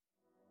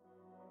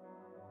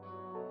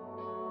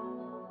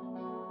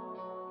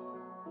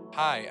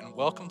Hi, and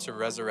welcome to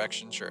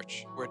Resurrection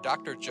Church, where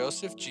Dr.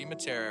 Joseph G.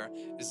 Matera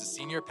is the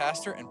senior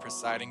pastor and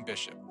presiding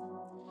bishop.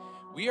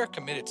 We are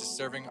committed to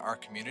serving our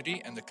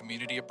community and the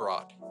community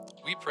abroad.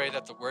 We pray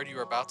that the word you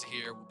are about to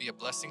hear will be a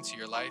blessing to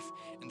your life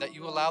and that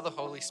you allow the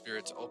Holy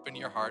Spirit to open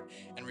your heart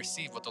and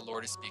receive what the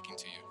Lord is speaking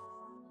to you.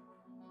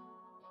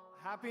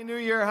 Happy New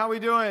Year. How we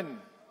doing?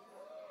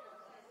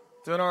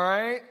 Doing all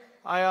right?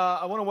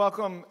 I want to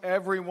welcome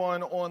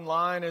everyone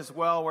online as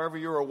well, wherever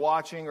you are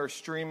watching or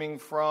streaming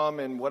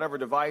from and whatever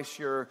device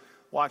you're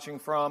watching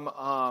from.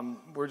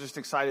 We're just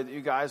excited that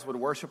you guys would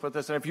worship with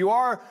us. And if you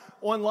are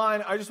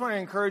online, I just want to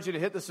encourage you to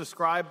hit the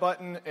subscribe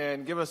button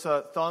and give us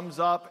a thumbs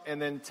up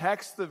and then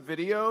text the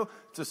video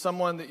to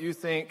someone that you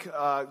think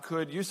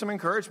could use some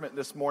encouragement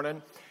this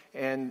morning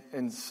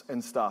and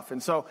stuff.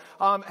 And so,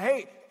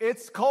 hey,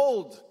 it's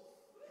cold.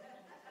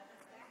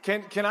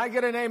 Can I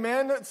get an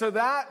amen to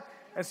that?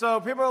 And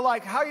so people are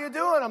like, how you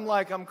doing? I'm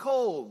like, I'm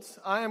cold.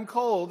 I am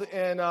cold.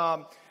 And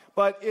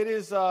but it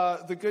is,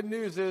 the good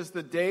news is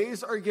the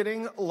days are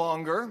getting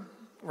longer,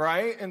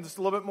 right? And just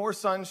a little bit more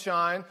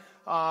sunshine.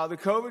 The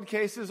COVID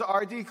cases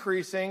are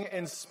decreasing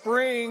and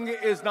spring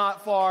is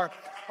not far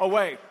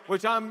away,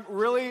 which I'm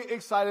really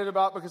excited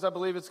about because I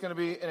believe it's going to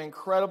be an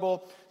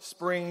incredible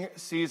spring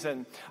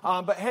season.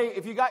 But hey,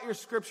 if you got your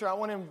scripture, I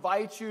want to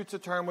invite you to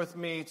turn with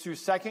me to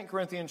 2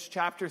 Corinthians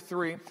chapter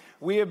 3.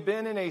 We have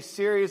been in a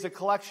series, a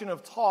collection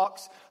of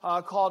talks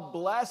called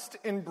Blessed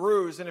and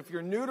Bruised. And if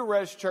you're new to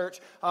Res Church,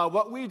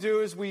 what we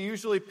do is we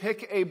usually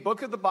pick a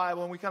book of the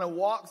Bible and we kind of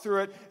walk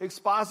through it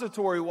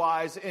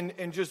expository-wise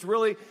and just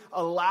really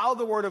allow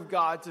the Word of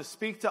God to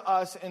speak to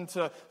us and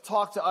to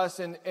talk to us.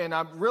 And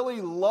I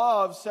really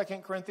love 2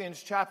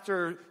 Corinthians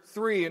chapter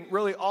 3 and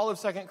really all of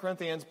 2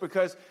 Corinthians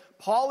because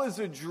Paul is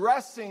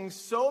addressing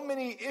so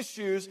many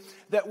issues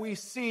that we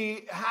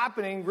see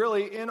happening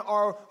really in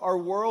our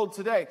world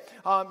today.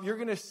 You're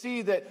going to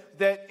see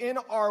that in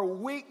our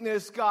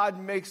weakness, God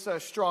makes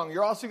us strong.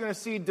 You're also going to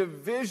see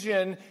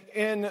division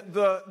in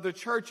the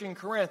church in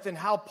Corinth and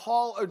how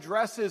Paul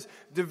addresses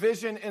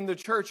division in the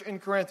church in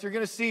Corinth. You're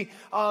going to see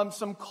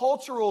some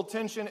cultural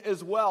tension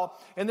as well.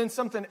 And then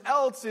something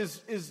else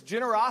is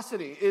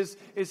generosity, is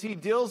he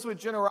deals with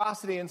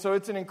generosity. And so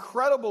it's an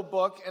incredible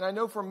book. And I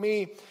know for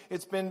me,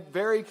 it's been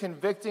very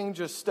convicting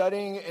just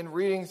studying and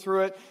reading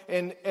through it.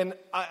 And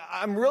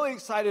I'm really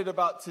excited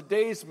about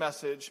today's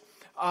message.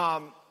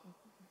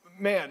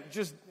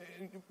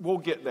 We'll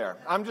get there.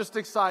 I'm just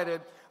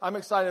excited. I'm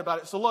excited about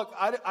it. So look,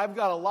 I've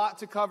got a lot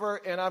to cover,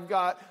 and I've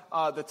got,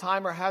 the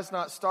timer has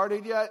not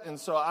started yet, and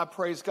so I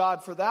praise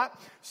God for that.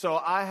 So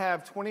I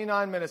have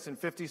 29 minutes and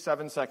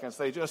 57 seconds.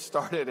 They just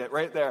started it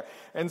right there.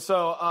 And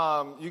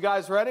so, you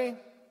guys ready?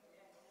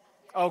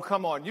 Oh,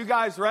 come on. You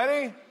guys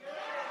ready?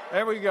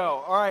 There we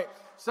go. All right.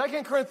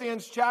 2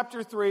 Corinthians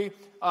chapter 3.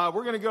 We're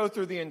going to go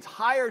through the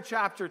entire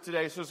chapter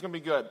today, so it's going to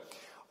be good.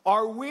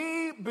 Are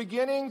we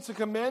beginning to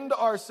commend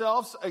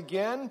ourselves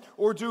again,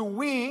 or do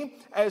we,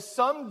 as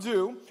some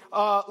do,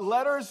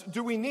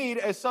 need,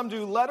 as some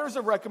do, letters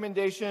of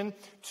recommendation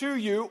to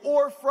you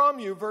or from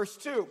you? Verse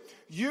 2.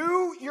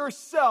 You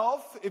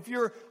yourself, if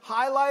you're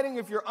highlighting,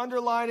 if you're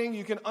underlining,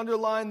 you can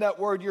underline that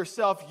word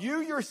yourself.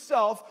 You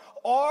yourself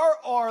are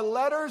our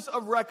letters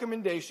of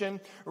recommendation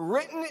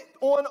written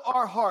on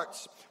our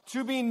hearts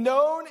to be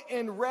known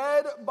and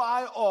read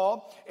by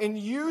all, and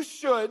you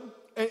should...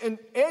 And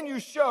you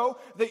show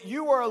that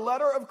you are a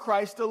letter of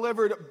Christ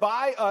delivered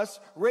by us,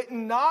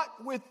 written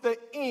not with the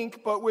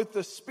ink, but with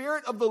the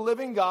Spirit of the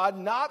living God,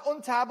 not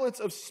on tablets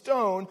of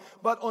stone,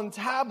 but on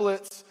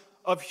tablets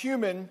of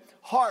human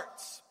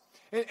hearts.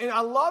 And I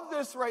love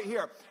this right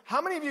here.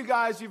 How many of you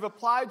guys, you've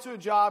applied to a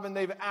job and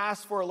they've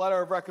asked for a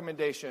letter of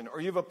recommendation?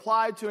 Or you've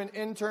applied to an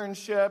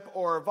internship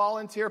or a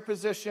volunteer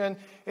position?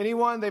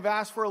 Anyone, they've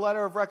asked for a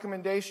letter of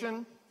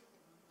recommendation?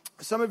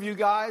 Some of you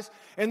guys,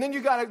 and then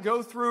you got to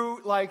go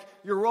through like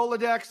your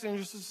Rolodex and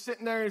you're just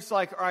sitting there and it's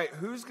like, all right,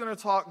 who's going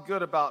to talk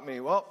good about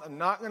me? Well, I'm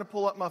not going to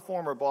pull up my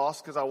former boss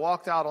because I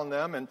walked out on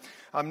them, and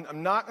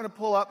I'm not going to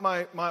pull up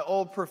my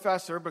old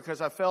professor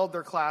because I failed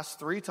their class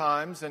 3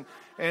 times, and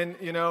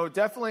you know,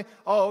 definitely,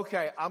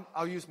 okay,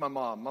 I'll use my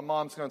mom. My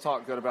mom's going to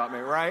talk good about me,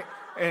 right?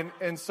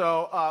 And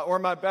so, or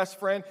my best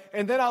friend.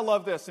 And then I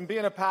love this, and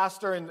being a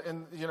pastor,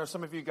 and you know,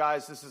 some of you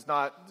guys, this is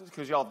not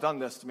because y'all have done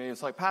this to me.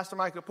 It's like, Pastor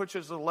Mike, I'll put you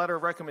as a letter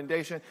of recommendation.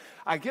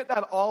 I get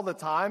that all the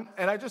time,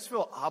 and I just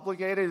feel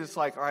obligated. It's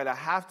like, all right, I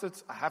have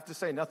to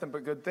say nothing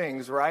but good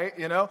things, right?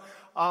 You know,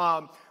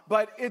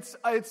 but it's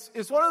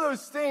one of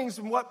those things.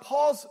 And what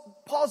Paul's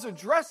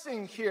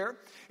addressing here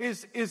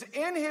is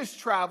in his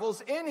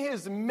travels, in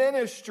his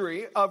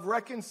ministry of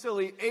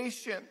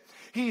reconciliation.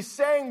 He's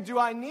saying, do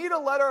I need a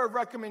letter of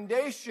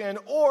recommendation,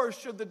 or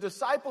should the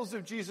disciples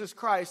of Jesus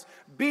Christ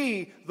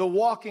be the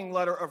walking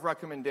letter of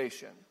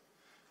recommendation?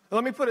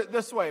 Let me put it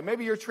this way.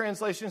 Maybe your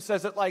translation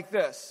says it like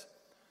this.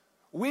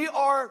 We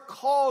are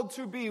called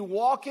to be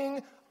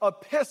walking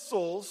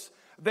epistles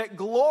that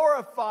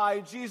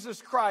glorify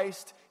Jesus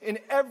Christ in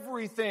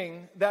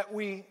everything that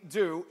we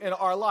do in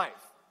our life.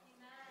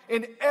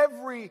 In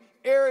every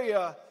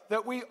area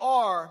that we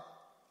are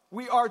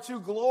We are to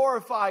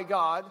glorify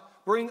God,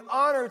 bring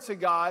honor to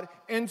God,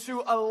 and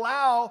to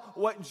allow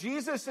what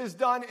Jesus has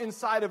done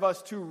inside of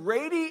us to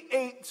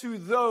radiate to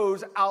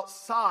those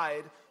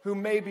outside who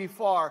may be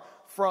far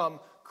from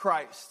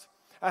Christ.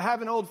 I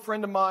have an old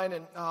friend of mine,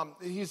 and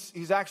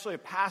he's actually a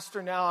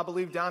pastor now, I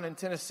believe, down in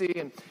Tennessee,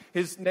 and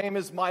his name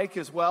is Mike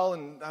as well,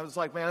 and I was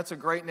like, man, that's a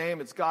great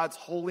name. It's God's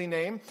holy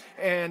name.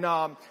 And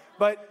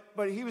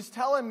but he was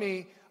telling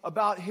me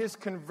about his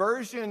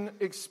conversion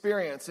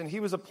experience, and he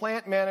was a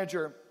plant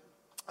manager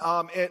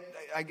at,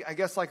 I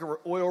guess, like an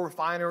oil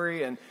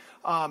refinery, and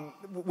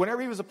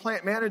whenever he was a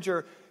plant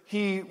manager,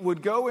 he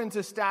would go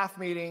into staff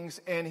meetings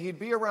and he'd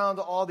be around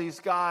all these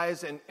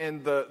guys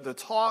and the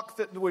talk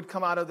that would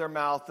come out of their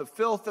mouth, the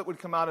filth that would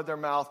come out of their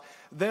mouth,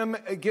 them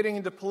getting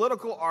into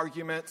political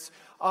arguments.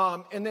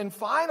 And then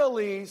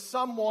finally,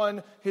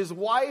 his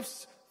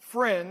wife's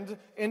friend,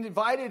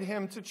 invited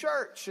him to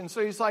church. And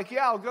so he's like,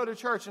 yeah, I'll go to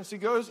church. And so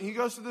he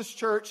goes to this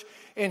church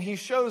and he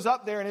shows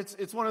up there, and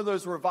it's one of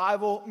those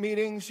revival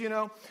meetings,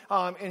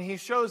 and he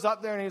shows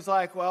up there and he's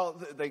like,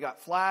 well, they got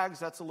flags.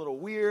 That's a little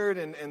weird.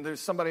 And there's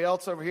somebody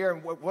else over here.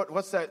 And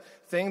what's that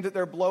thing that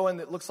they're blowing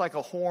that looks like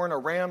a horn, a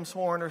ram's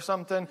horn or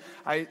something?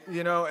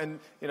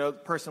 The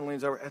person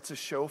leans over, it's a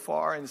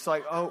shofar. And it's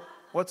like, oh,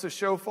 what's a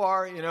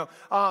shofar?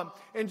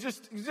 And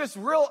just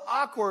real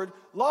awkward.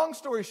 Long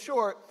story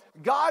short,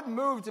 God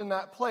moved in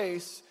that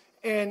place,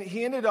 and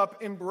he ended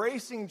up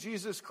embracing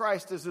Jesus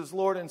Christ as his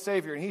Lord and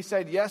Savior. And he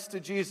said yes to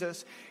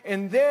Jesus.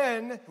 And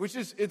then,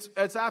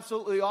 it's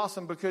absolutely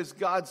awesome because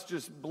God's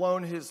just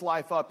blown his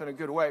life up in a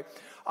good way.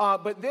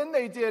 But then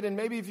they did, and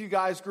maybe if you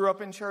guys grew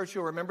up in church,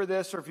 you'll remember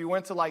this, or if you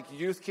went to like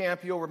youth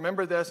camp, you'll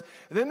remember this.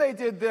 Then they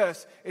did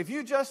this. If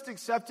you just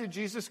accepted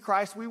Jesus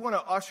Christ, we want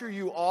to usher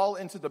you all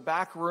into the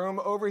back room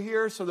over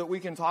here so that we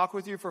can talk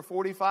with you for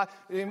 45.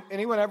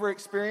 Anyone ever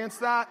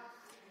experienced that?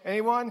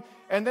 Anyone?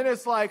 And then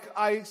it's like,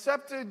 I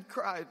accepted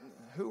Christ.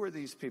 Who are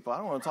these people? I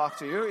don't want to talk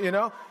to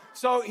you,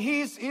 So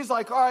he's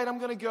like, all right, I'm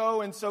going to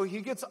go. And so he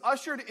gets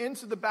ushered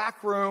into the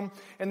back room,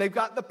 and they've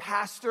got the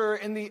pastor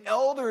and the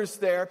elders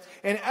there.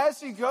 And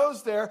as he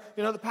goes there,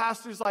 the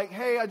pastor's like,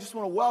 hey, I just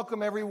want to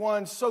welcome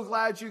everyone. So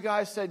glad you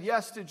guys said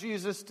yes to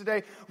Jesus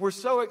today. We're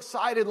so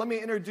excited. Let me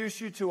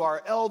introduce you to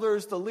our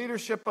elders, the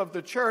leadership of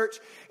the church.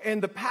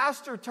 And the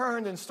pastor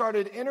turned and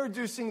started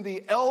introducing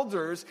the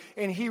elders,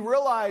 and he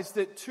realized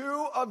that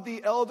 2 of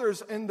the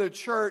elders in the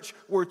church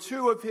were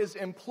 2 of his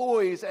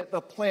employees at the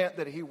plant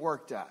that he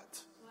worked at.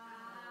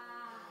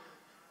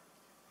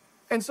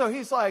 And so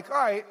he's like, all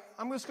right,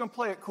 I'm just going to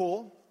play it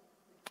cool,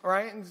 all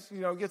right, and,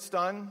 gets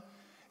done.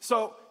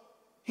 So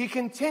he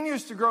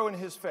continues to grow in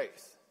his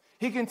faith.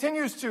 He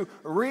continues to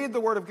read the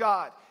Word of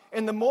God.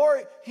 And the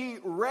more he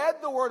read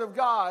the Word of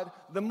God,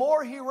 the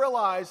more he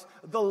realized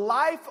the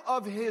life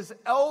of his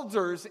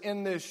elders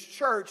in this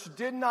church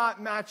did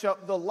not match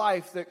up the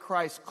life that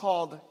Christ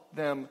called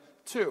them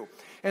to.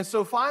 And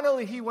so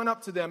finally he went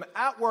up to them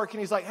at work, and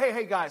he's like,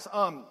 hey guys,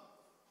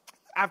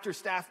 after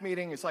staff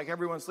meeting, it's like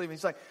everyone's leaving.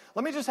 He's like,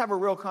 let me just have a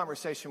real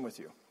conversation with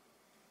you.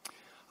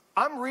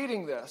 I'm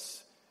reading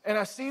this, and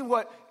I see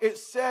what it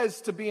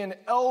says to be an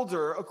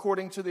elder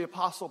according to the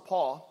Apostle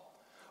Paul,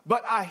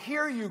 but I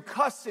hear you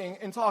cussing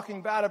and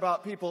talking bad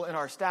about people in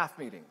our staff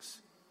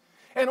meetings.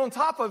 And on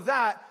top of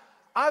that,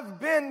 I've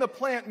been the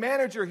plant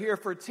manager here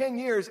for 10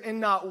 years, and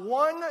not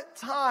one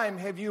time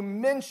have you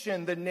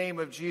mentioned the name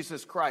of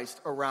Jesus Christ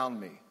around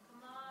me.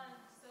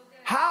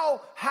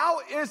 How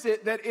is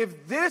it that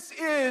if this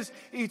is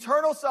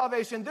eternal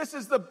salvation, this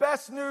is the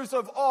best news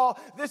of all,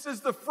 this is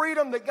the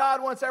freedom that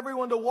God wants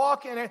everyone to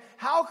walk in it,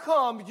 how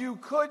come you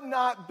could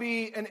not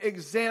be an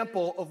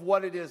example of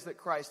what it is that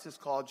Christ has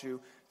called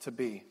you to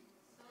be?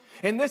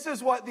 And this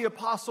is what the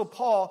Apostle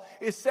Paul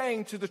is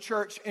saying to the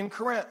church in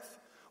Corinth.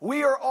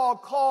 We are all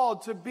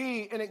called to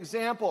be an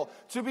example,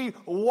 to be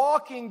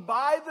walking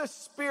by the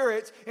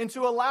Spirit, and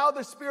to allow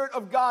the Spirit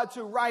of God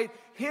to write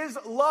His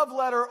love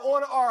letter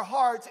on our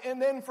hearts, and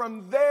then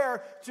from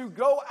there to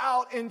go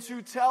out and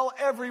to tell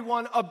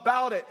everyone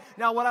about it.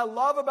 Now, what I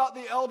love about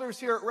the elders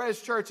here at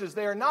Res Church is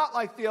they are not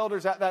like the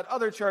elders at that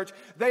other church.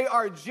 They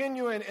are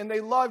genuine, and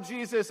they love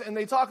Jesus, and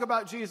they talk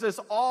about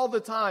Jesus all the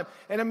time.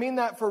 And I mean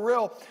that for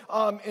real.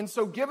 And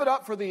so give it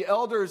up for the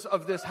elders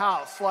of this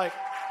house.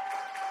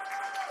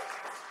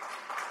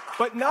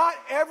 But not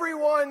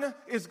everyone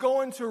is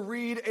going to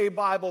read a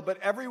Bible, but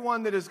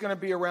everyone that is going to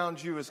be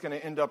around you is going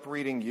to end up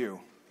reading you.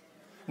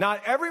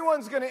 Not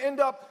everyone's going to end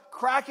up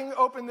cracking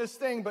open this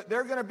thing, but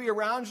they're going to be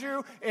around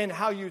you and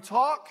how you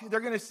talk. They're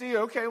going to see,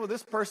 okay, well,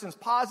 this person's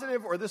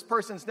positive or this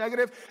person's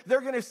negative.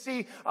 They're going to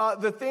see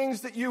the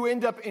things that you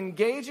end up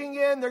engaging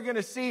in. They're going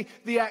to see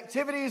the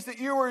activities that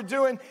you are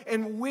doing.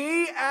 And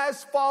we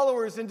as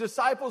followers and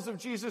disciples of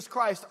Jesus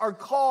Christ are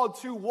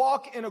called to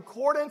walk in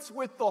accordance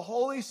with the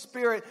Holy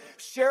Spirit,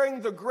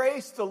 sharing the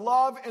grace, the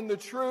love, and the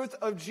truth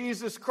of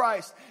Jesus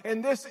Christ.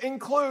 And this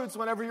includes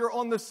whenever you're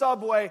on the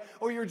subway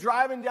or you're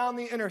driving down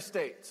the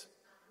interstate.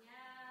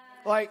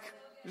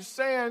 Just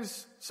saying,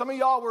 some of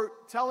y'all were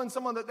telling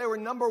someone that they were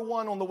number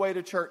 1 on the way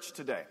to church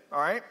today, all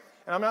right?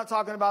 And I'm not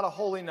talking about a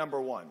holy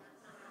number 1.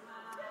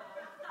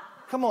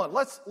 Come on,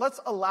 let's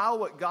allow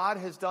what God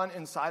has done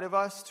inside of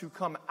us to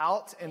come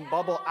out and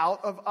bubble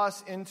out of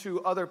us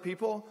into other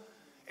people,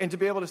 and to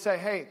be able to say,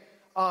 hey,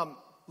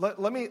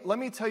 let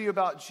me tell you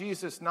about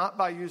Jesus, not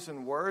by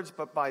using words,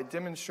 but by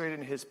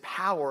demonstrating his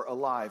power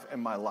alive in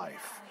my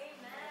life.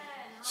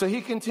 Amen. So he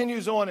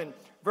continues on in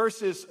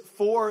verses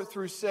 4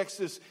 through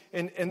 6,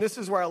 and this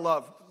is where I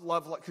love,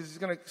 because he's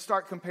going to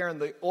start comparing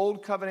the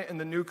old covenant and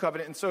the new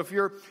covenant. And so if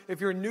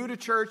you're new to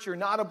church, you're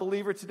not a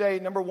believer today,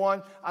 number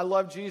one, I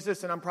love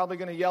Jesus, and I'm probably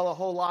going to yell a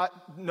whole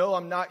lot. No,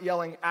 I'm not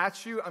yelling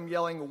at you, I'm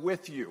yelling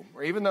with you.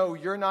 Or even though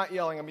you're not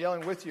yelling, I'm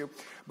yelling with you.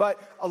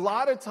 But a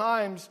lot of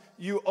times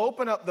you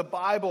open up the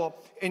Bible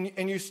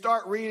and you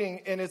start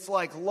reading, and it's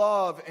like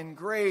love and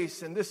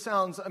grace, and this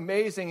sounds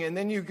amazing. And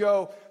then you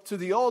go to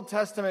the Old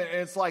Testament,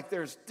 and it's like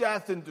there's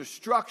death and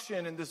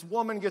destruction, and this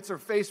woman gets her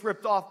face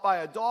ripped off by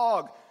a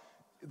dog.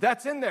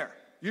 That's in there.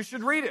 You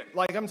should read it.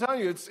 Like I'm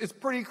telling you, it's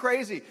pretty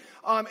crazy.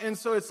 And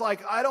so it's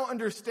like, I don't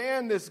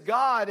understand this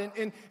God.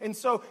 And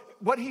so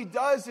what he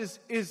does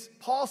is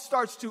Paul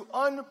starts to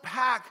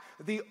unpack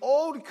the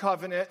old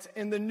covenant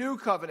and the new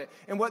covenant.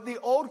 And what the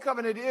old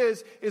covenant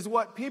is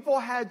what people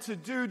had to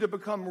do to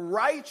become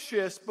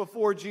righteous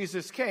before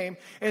Jesus came.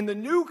 And the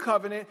new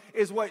covenant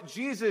is what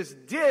Jesus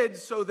did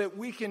so that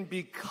we can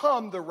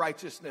become the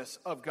righteousness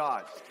of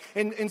God.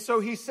 And so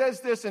he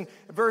says this in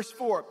verse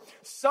 4,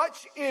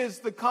 such is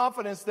the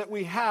confidence that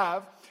we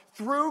have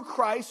through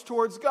Christ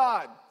towards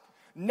God.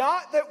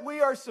 Not that we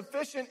are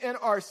sufficient in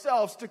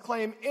ourselves to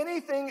claim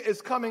anything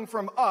is coming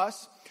from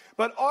us,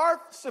 but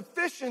our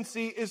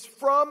sufficiency is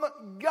from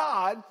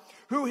God,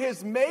 who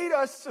has made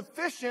us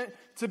sufficient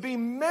to be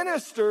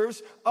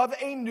ministers of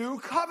a new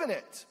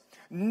covenant.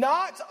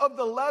 Not of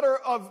the letter,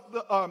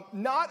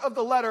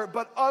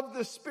 but of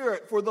the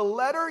Spirit. For the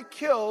letter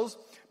kills,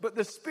 but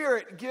the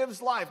Spirit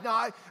gives life.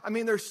 Now, I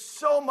mean, there's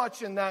so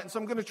much in that, and so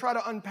I'm going to try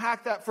to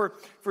unpack that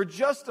for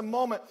just a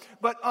moment.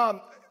 But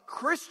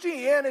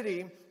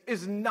Christianity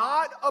is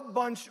not a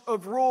bunch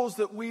of rules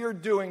that we are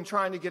doing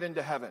trying to get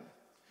into heaven.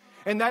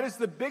 And that is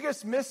the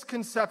biggest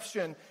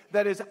misconception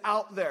that is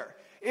out there.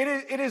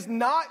 It is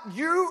not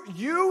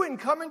you in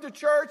coming to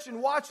church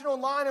and watching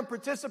online and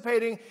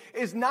participating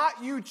is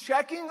not you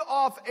checking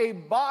off a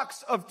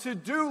box of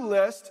to-do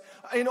list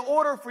in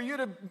order for you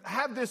to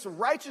have this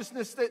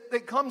righteousness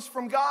that comes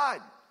from God.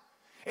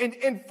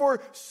 And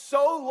for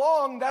so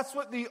long, that's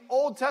what the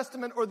Old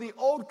Testament or the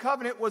Old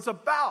Covenant was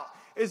about.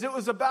 It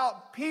was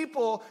about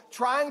people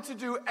trying to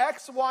do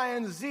X, Y,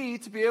 and Z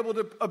to be able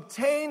to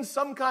obtain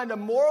some kind of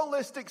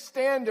moralistic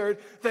standard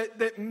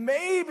that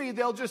maybe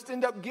they'll just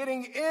end up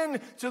getting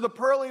into the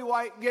pearly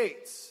white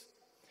gates.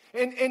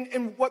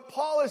 And what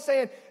Paul is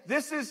saying,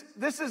 this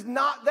is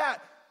not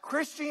that.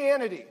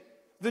 Christianity,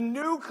 the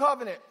new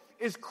covenant,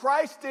 is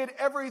Christ did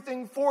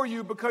everything for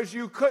you because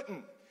you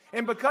couldn't.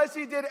 And because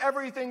he did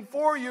everything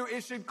for you,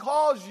 it should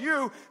cause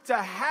you to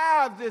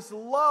have this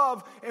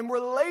love and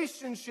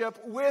relationship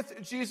with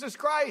Jesus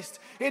Christ.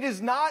 It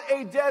is not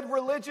a dead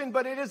religion,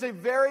 but it is a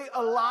very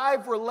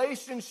alive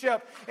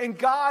relationship. And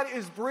God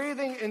is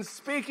breathing and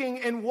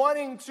speaking and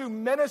wanting to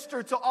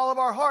minister to all of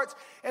our hearts.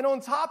 And on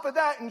top of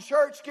that, in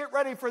church, get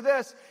ready for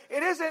this.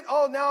 It isn't,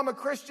 oh, now I'm a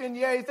Christian.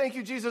 Yay, thank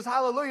you, Jesus.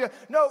 Hallelujah.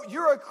 No,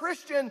 you're a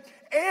Christian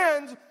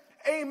and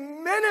a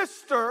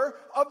minister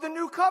of the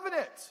new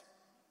covenant.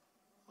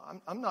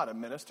 I'm not a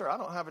minister. I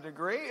don't have a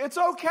degree. It's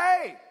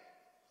okay.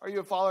 Are you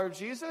a follower of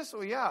Jesus?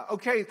 Well, yeah.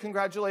 Okay,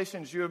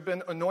 congratulations. You have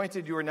been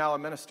anointed. You are now a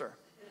minister.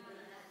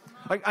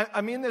 Like, I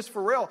mean this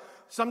for real.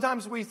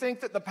 Sometimes we think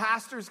that the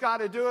pastor's got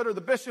to do it, or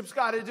the bishop's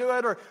got to do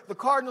it, or the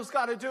cardinal's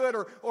got to do it,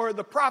 or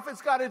the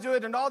prophet's got to do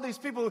it, and all these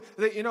people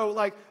that,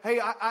 like,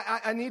 hey,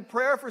 I need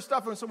prayer for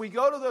stuff. And so we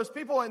go to those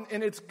people,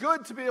 and it's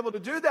good to be able to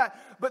do that.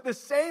 But the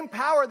same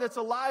power that's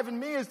alive in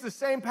me is the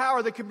same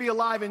power that could be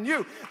alive in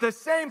you. The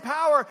same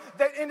power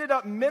that ended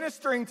up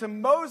ministering to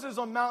Moses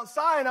on Mount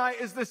Sinai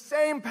is the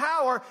same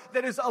power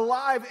that is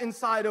alive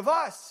inside of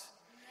us.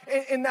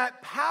 And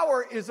that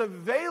power is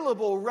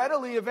available,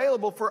 readily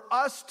available for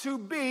us to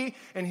be,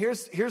 and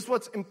here's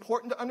what's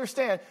important to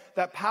understand.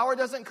 That power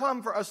doesn't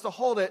come for us to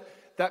hold it.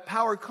 That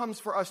power comes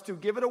for us to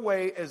give it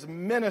away as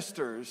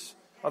ministers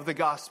of the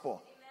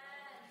gospel.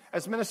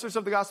 As ministers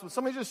of the gospel.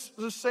 Somebody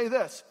just say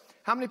this.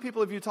 How many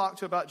people have you talked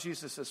to about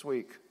Jesus this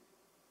week?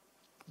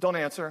 Don't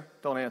answer.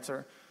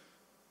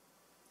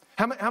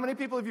 How many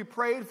people have you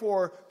prayed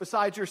for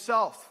besides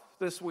yourself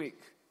this week?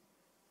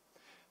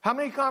 How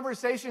many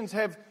conversations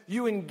have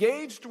you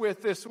engaged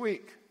with this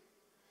week?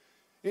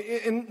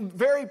 In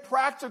very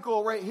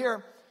practical right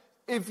here,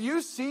 if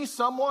you see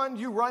someone,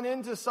 you run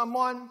into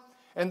someone,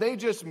 and they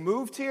just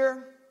moved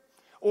here,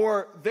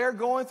 or they're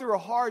going through a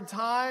hard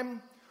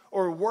time,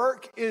 or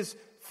work is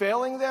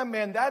failing them,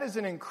 man, that is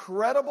an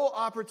incredible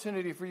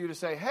opportunity for you to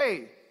say,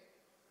 hey,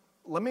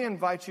 let me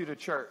invite you to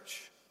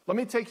church. Let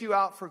me take you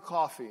out for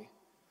coffee.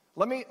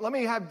 Let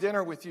me have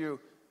dinner with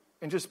you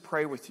and just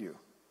pray with you.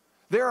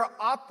 There are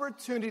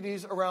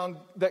opportunities around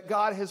that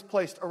God has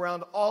placed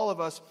around all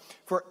of us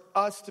for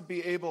us to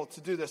be able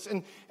to do this.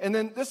 And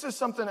then this is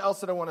something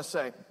else that I want to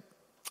say.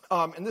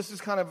 and this is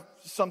kind of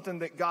something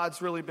that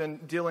God's really been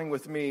dealing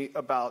with me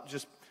about,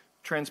 just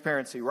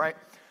transparency, right?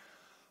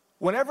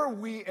 Whenever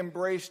we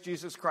embrace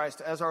Jesus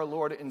Christ as our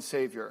Lord and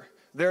Savior,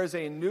 there is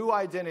a new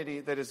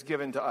identity that is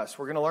given to us.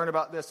 We're going to learn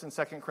about this in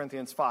 2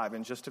 Corinthians 5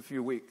 in just a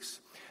few weeks.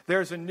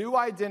 There's a new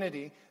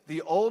identity.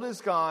 The old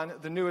is gone,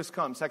 the new has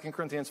come, 2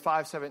 Corinthians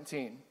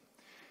 5:17.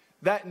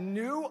 That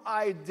new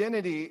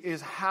identity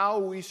is how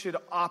we should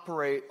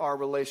operate our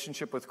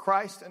relationship with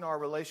Christ and our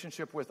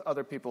relationship with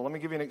other people. Let me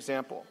give you an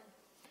example.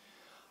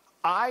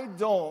 I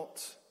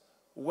don't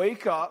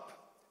wake up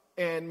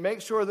and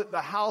make sure that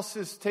the house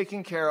is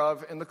taken care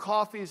of and the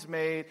coffee's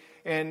made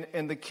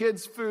and the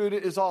kids' food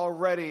is all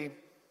ready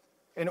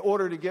in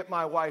order to get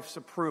my wife's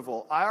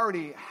approval. I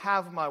already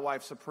have my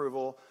wife's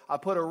approval. I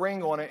put a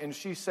ring on it and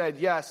she said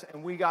yes,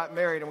 and we got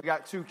married and we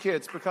got 2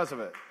 kids because of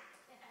it.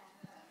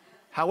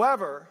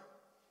 However,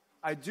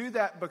 I do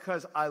that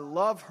because I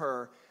love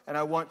her and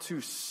I want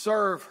to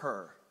serve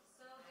her.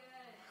 So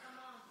good.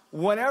 Come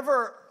on.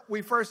 Whenever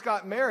we first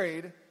got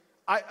married,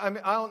 I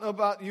mean, I don't know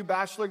about you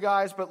bachelor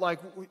guys, but like,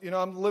 you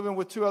know, I'm living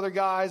with 2 other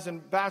guys in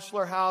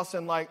bachelor house,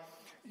 and like,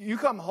 you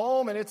come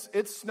home and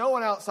it's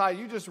snowing outside.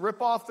 You just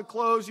rip off the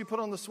clothes, you put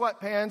on the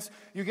sweatpants,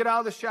 you get out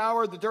of the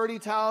shower, the dirty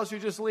towels, you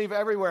just leave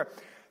everywhere.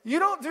 You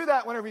don't do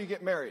that whenever you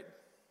get married.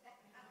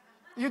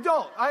 You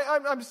don't.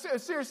 I'm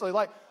seriously,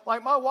 like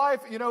my wife,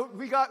 you know,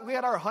 we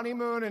had our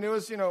honeymoon and it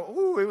was, you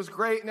know, it was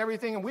great and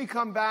everything, and we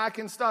come back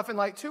and stuff, and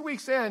like 2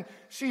 weeks in,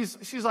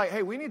 she's like,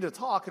 hey, we need to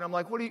talk. And I'm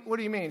like, what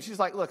do you mean? She's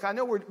like, look, I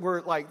know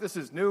we're like, this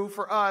is new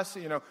for us,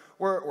 you know,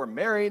 we're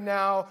married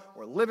now,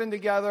 we're living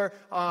together,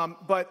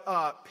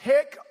 but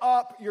pick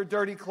up your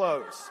dirty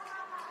clothes.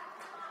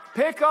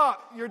 Pick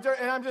up your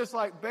dirty, and I'm just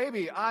like,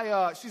 baby,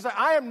 she's like,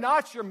 I am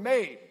not your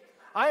maid.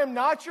 I am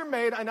not your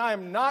maid, and I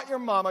am not your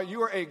mama.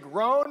 You are a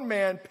grown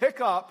man.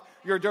 Pick up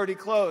your dirty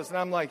clothes. And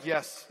I'm like,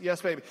 yes,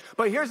 baby.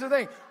 But here's the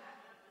thing.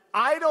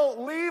 I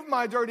don't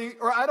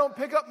I don't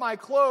pick up my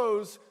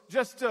clothes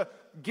just to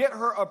get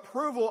her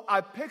approval.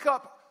 I pick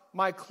up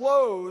my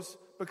clothes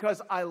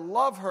because I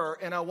love her,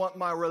 and I want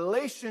my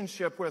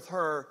relationship with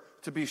her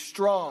to be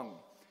strong. Amen.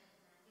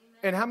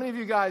 And how many of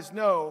you guys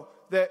know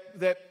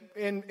that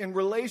in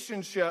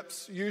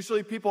relationships,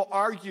 usually people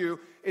argue,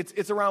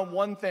 it's around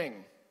one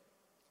thing.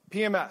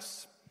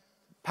 PMS,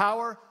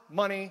 power,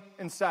 money,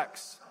 and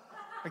sex.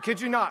 I kid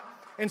you not.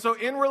 And so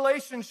in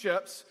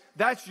relationships,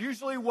 that's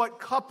usually what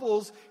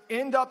couples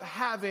end up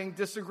having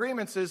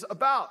disagreements is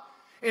about.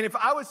 And if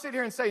I would sit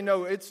here and say,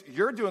 no,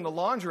 you're doing the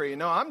laundry,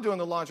 no, I'm doing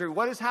the laundry,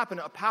 what has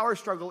happened? A power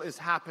struggle is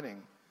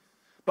happening.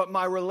 But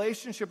my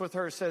relationship with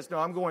her says, no,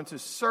 I'm going to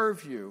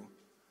serve you.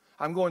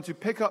 I'm going to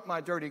pick up my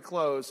dirty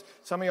clothes.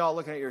 Some of y'all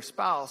looking at your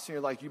spouse, and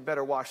you're like, you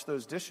better wash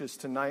those dishes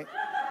tonight.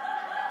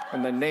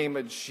 In the name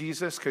of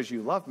Jesus, because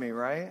you love me,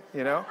 right?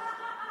 You know?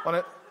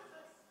 But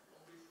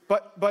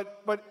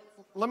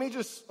let me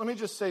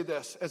just say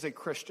this as a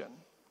Christian.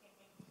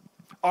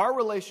 Our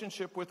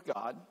relationship with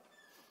God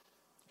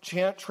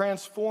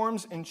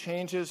transforms and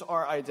changes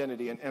our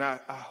identity. And I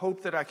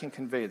hope that I can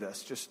convey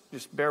this.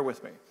 Just bear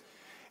with me.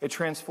 It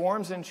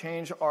transforms and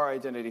changes our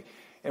identity.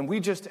 And we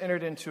just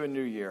entered into a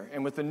new year.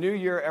 And with the new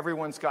year,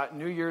 everyone's got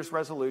New Year's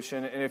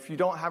resolution. And if you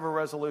don't have a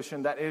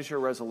resolution, that is your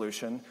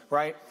resolution,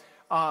 right?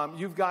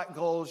 You've got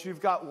goals,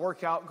 you've got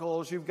workout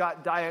goals, you've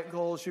got diet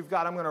goals, I'm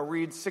going to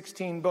read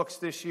 16 books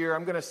this year,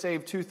 I'm going to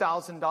save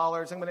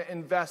 $2,000, I'm going to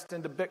invest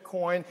into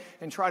Bitcoin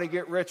and try to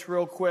get rich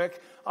real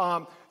quick.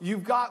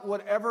 You've got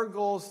whatever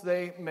goals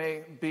they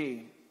may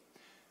be.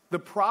 The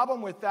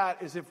problem with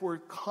that is if we're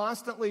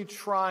constantly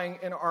trying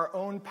in our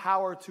own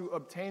power to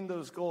obtain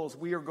those goals,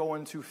 we are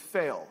going to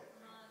fail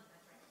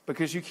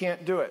because you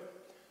can't do it.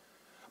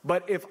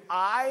 But if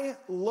I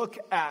look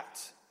at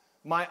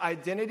my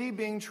identity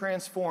being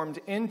transformed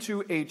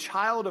into a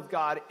child of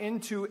God,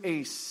 into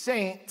a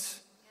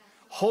saint,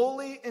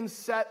 holy and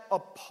set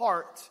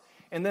apart,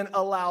 and then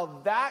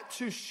allow that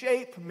to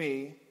shape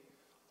me,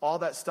 all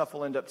that stuff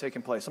will end up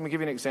taking place. Let me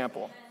give you an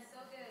example.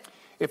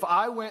 If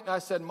I went and I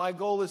said, my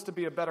goal is to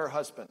be a better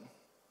husband,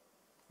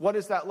 what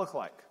does that look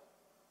like?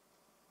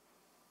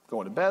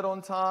 Going to bed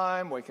on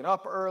time, waking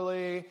up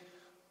early,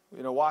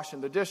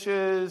 washing the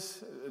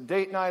dishes,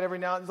 date night every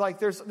now and then. Like,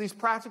 there's these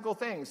practical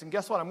things. And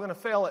guess what? I'm going to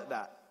fail at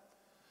that.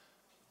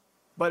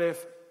 But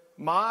if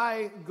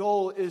my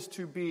goal is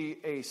to be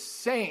a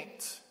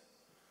saint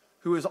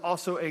who is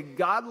also a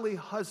godly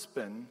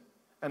husband,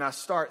 and I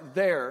start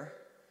there,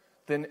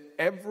 then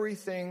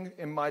everything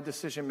in my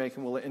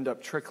decision-making will end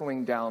up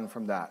trickling down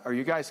from that. Are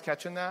you guys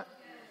catching that?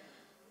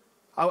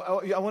 I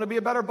want to be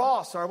a better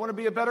boss, or I want to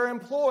be a better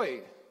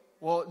employee.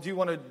 Well, do you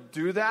want to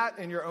do that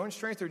in your own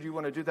strength, or do you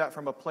want to do that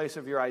from a place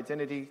of your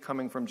identity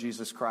coming from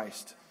Jesus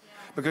Christ?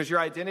 Because your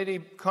identity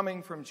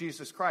coming from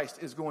Jesus Christ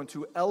is going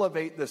to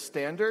elevate the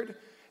standard,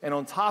 and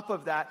on top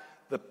of that,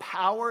 the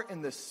power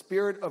and the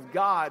Spirit of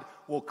God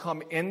will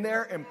come in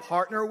there and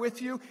partner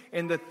with you.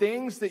 And the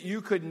things that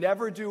you could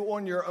never do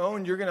on your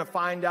own, you're going to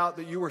find out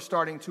that you are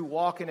starting to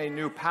walk in a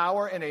new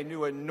power and a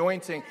new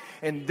anointing.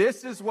 And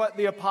this is what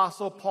the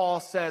Apostle Paul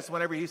says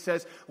whenever he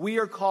says, we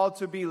are called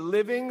to be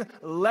living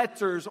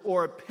letters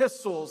or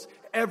epistles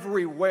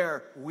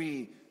everywhere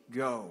we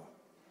go.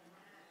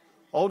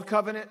 Old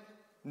covenant,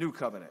 new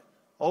covenant.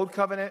 Old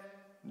covenant,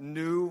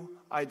 new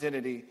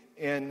identity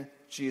in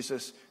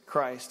Jesus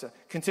Christ.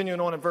 Continuing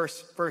on in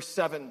verse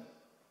 7,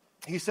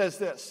 he says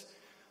this,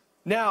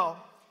 now,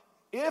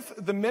 if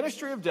the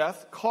ministry of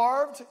death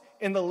carved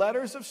in the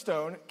letters of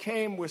stone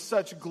came with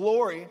such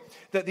glory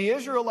that the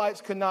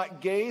Israelites could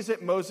not gaze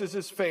at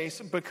Moses' face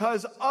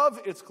because of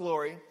its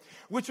glory,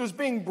 which was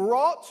being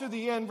brought to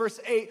the end, verse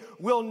 8,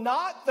 will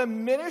not the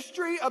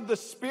ministry of the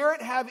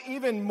Spirit have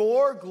even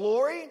more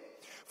glory?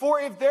 For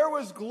if there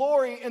was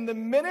glory in the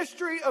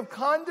ministry of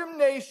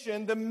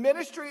condemnation, the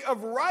ministry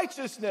of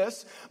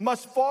righteousness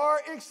must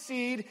far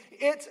exceed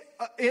it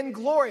in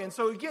glory. And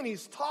so again,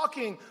 he's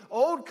talking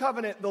old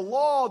covenant, the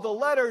law, the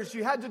letters,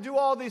 you had to do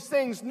all these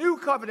things. New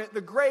covenant,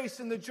 the grace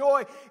and the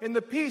joy and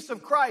the peace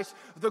of Christ.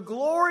 The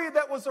glory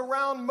that was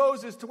around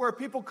Moses to where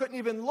people couldn't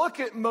even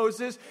look at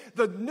Moses,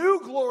 the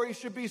new glory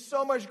should be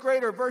so much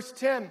greater. Verse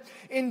 10,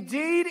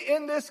 indeed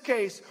in this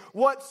case,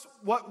 what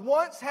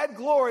once had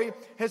glory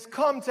has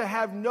come to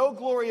have no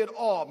glory at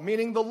all,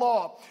 meaning the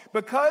law,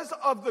 because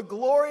of the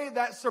glory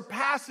that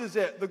surpasses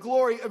it, the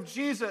glory of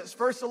Jesus.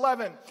 Verse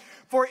 11,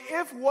 for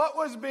if what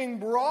was being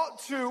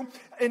brought to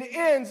an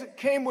end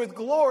came with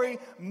glory,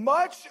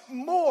 much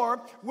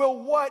more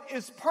will what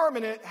is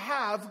permanent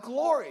have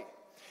glory.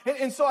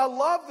 And so I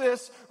love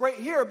this right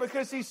here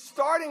because he's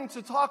starting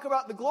to talk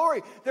about the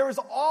glory. There was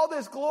all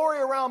this glory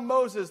around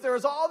Moses. There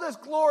was all this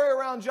glory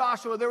around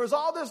Joshua. There was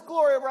all this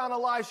glory around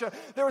Elisha.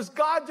 There was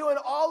God doing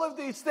all of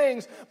these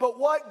things. But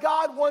what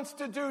God wants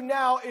to do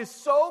now is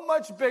so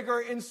much bigger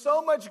and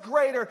so much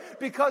greater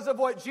because of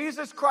what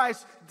Jesus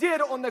Christ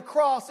did on the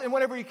cross. And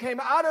whenever he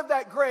came out of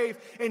that grave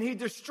and he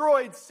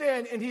destroyed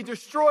sin and he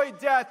destroyed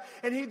death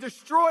and he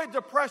destroyed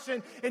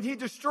depression and he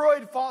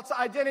destroyed false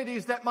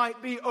identities that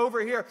might be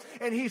over here.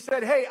 And he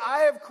said, hey, I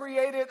have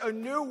created a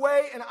new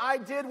way and I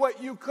did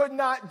what you could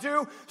not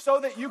do so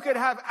that you could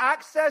have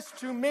access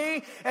to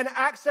me and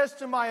access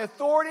to my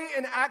authority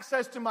and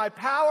access to my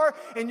power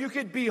and you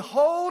could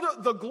behold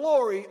the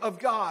glory of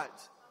God.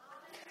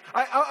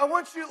 I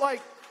want you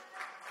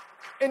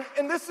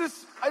and this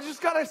is, I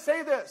just got to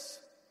say this.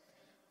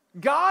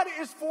 God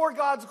is for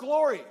God's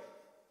glory.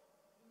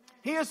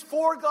 He is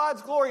for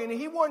God's glory and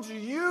he wants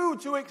you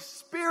to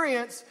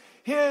experience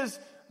his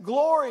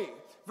glory.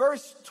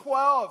 Verse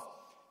 12,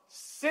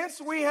 since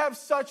we have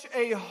such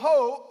a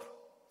hope,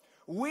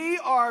 we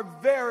are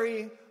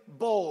very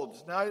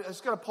bold. Now, I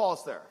just got to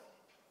pause there.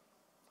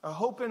 A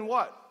hope in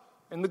what?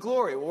 In the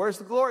glory. Well, where's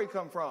the glory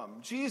come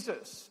from?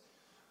 Jesus.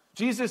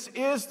 Jesus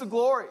is the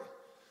glory.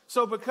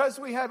 So because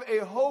we have a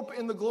hope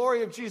in the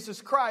glory of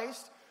Jesus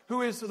Christ,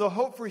 who is the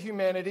hope for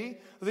humanity,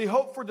 the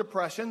hope for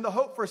depression, the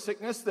hope for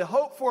sickness, the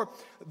hope for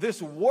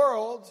this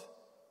world,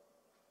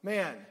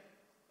 man,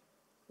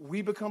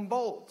 we become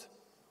bold.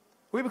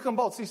 We become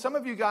bold. See, some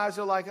of you guys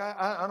are like,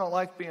 I don't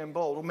like being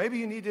bold. Well, maybe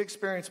you need to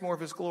experience more of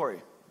his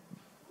glory.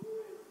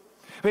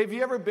 Have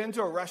you ever been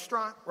to a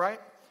restaurant, right?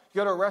 You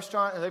go to a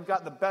restaurant and they've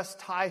got the best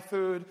Thai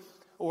food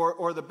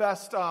or the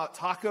best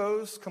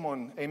tacos. Come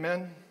on,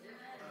 amen?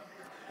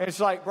 And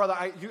it's like, brother,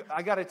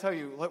 I got to tell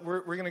you,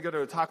 we're going to go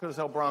to Tacos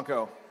El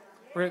Bronco.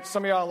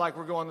 Some of y'all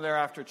we're going there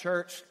after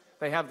church.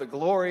 They have the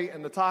glory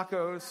and the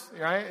tacos,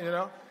 right? You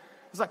know?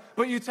 It's like,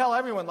 but you tell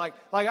everyone,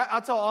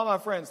 I tell all my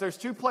friends, there's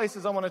two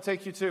places I want to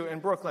take you to in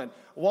Brooklyn.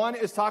 One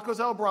is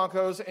Tacos El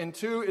Broncos, and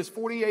two is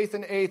 48th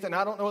and 8th, and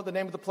I don't know what the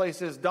name of the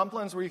place is.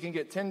 Dumplings, where you can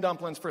get 10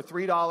 dumplings for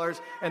 $3,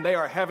 and they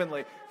are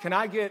heavenly. Can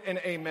I get an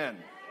amen?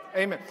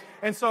 Amen.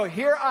 And so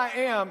here I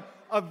am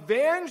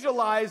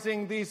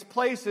evangelizing these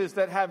places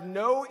that have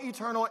no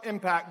eternal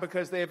impact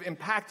because they have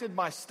impacted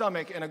my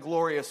stomach in a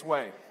glorious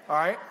way. All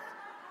right?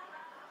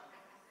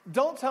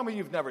 Don't tell me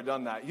you've never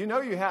done that. You know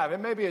you have. It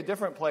may be a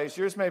different place.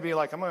 Yours may be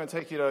like, I'm going to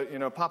take you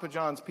to, Papa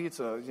John's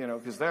Pizza,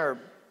 because they're...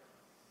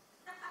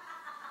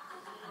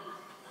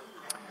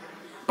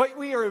 But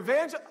we are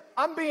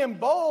I'm being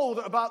bold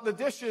about the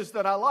dishes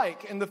that I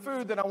like and the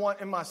food that I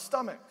want in my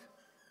stomach.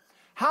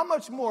 How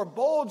much more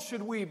bold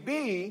should we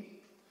be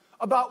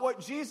about what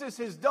Jesus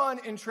has done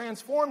and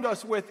transformed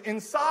us with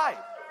inside?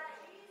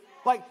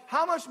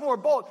 How much more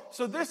bold?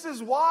 So this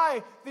is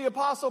why the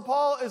Apostle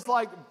Paul is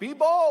like, be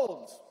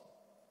bold.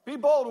 Be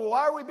bold.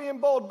 Why are we being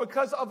bold?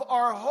 Because of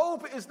our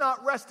hope is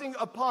not resting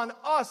upon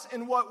us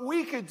and what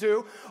we could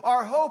do.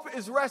 Our hope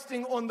is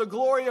resting on the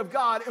glory of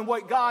God and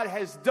what God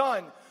has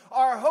done.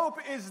 Our hope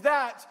is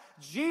that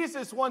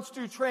Jesus wants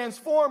to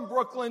transform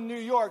Brooklyn, New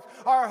York.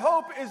 Our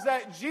hope is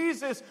that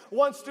Jesus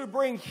wants to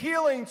bring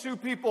healing to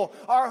people.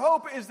 Our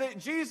hope is that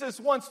Jesus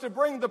wants to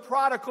bring the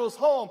prodigals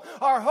home.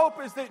 Our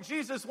hope is that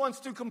Jesus wants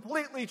to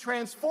completely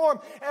transform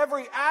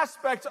every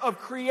aspect of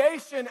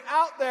creation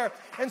out there.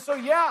 And so,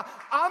 yeah,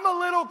 I'm a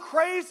little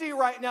crazy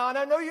right now, and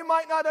I know you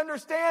might not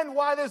understand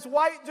why this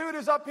white dude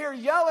is up here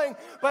yelling,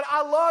 but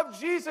I love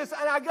Jesus,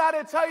 and I got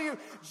to tell you,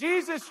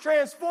 Jesus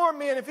transformed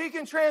me, and if he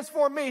can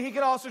transform me, he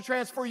can also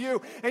transform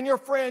you and your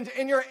friend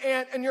and your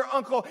aunt and your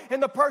uncle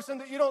and the person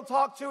that you don't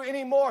talk to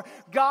anymore.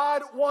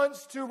 God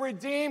wants to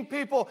redeem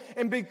people,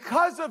 and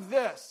because of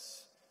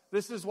this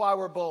is why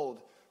we're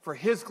bold, for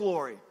his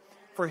glory,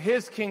 for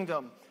his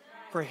kingdom,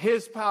 for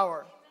his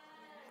power.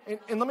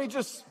 And let me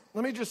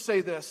just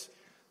say this.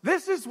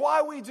 This is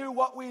why we do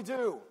what we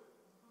do.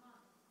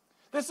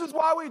 This is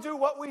why we do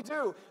what we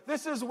do.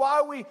 This is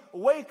why we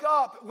wake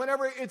up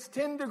whenever it's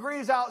 10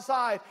 degrees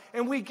outside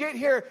and we get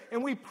here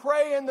and we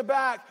pray in the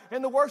back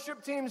and the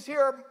worship team's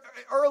here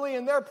early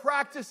and they're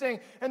practicing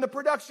and the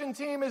production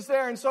team is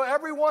there. And so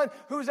everyone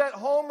who's at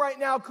home right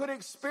now could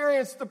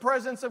experience the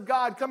presence of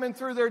God coming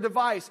through their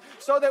device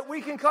so that we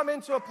can come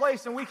into a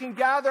place and we can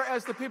gather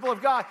as the people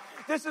of God.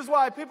 This is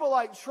why people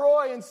like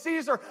Troy and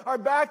Caesar are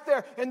back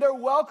there and they're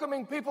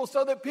welcoming people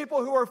so that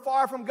people who are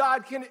far from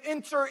God can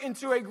enter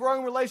into a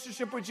growing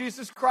relationship with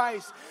Jesus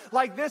Christ.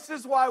 Like, this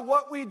is why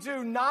what we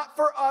do, not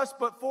for us,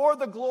 but for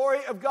the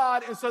glory of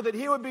God, and so that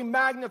he would be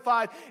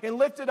magnified and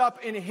lifted up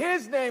and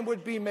his name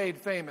would be made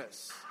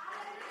famous.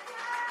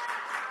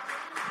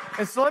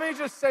 And so let me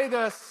just say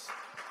this.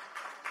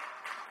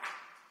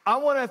 I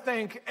want to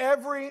thank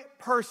every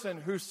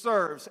person who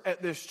serves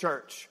at this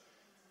church.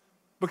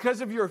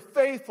 Because of your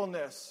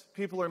faithfulness,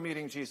 people are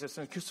meeting Jesus.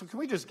 And so can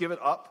we just give it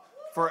up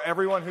for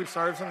everyone who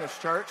serves in this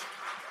church?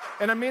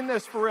 And I mean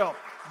this for real.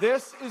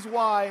 This is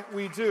why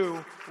we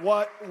do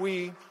what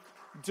we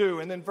do.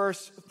 And then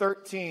verse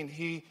 13,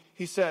 he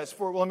says,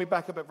 let me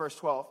back up at verse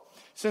 12.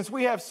 Since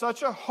we have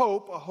such a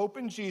hope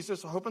in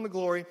Jesus, a hope in the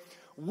glory,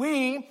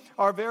 we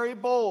are very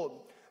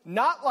bold.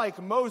 Not like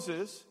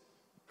Moses,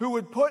 who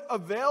would put a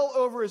veil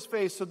over his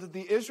face so that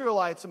the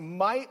Israelites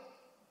might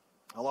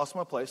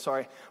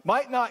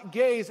not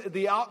gaze at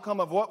the outcome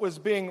of what was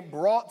being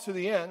brought to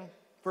the end.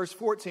 Verse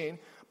 14,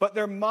 but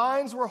their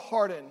minds were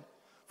hardened.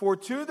 For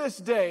to this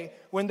day,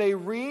 when they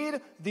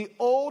read the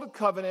old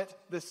covenant,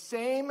 the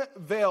same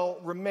veil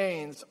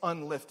remains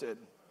unlifted.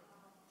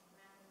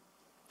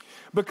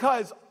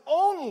 Because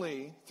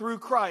only through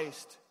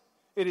Christ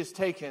it is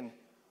taken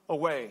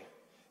away.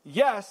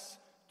 Yes,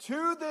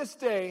 to this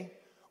day,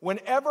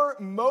 whenever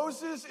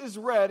Moses is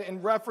read,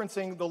 in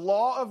referencing the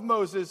law of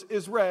Moses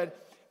is read,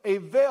 a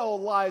veil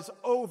lies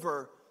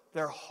over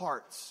their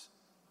hearts.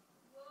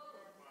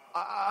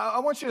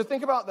 I want you to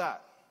think about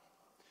that.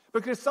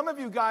 Because some of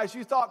you guys,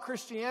 you thought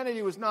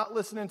Christianity was not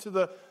listening to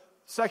the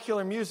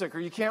secular music, or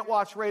you can't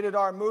watch rated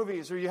R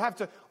movies, or you have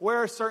to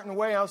wear a certain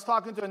way. I was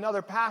talking to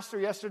another pastor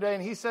yesterday,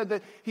 and he said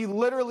that he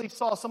literally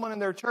saw someone in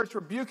their church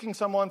rebuking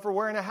someone for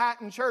wearing a hat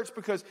in church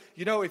because,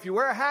 if you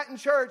wear a hat in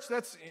church,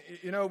 that's,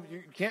 you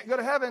can't go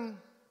to heaven.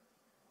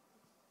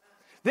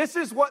 This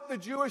is what the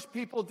Jewish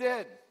people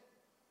did.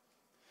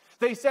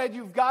 They said,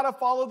 you've got to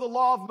follow the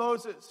law of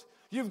Moses.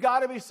 You've got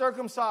to be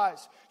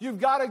circumcised. You've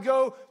got to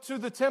go to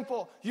the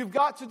temple. You've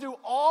got to do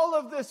all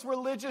of this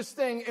religious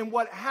thing. And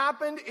what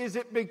happened is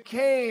it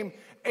became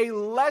a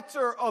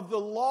letter of the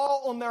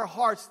law on their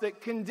hearts that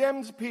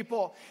condemned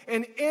people.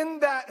 And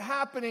in that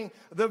happening,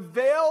 the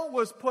veil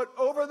was put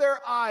over their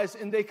eyes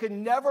and they could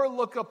never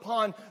look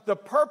upon the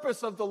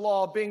purpose of the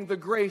law being the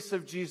grace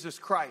of Jesus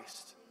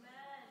Christ. Amen.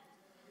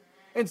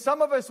 And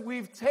some of us,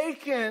 we've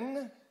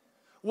taken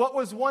what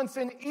was once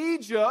in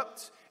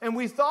Egypt, and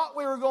we thought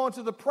we were going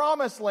to the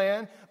promised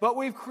land, but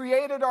we've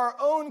created our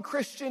own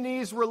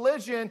Christianese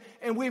religion,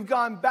 and we've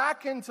gone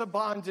back into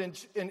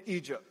bondage in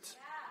Egypt.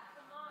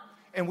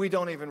 Yeah, and we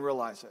don't even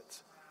realize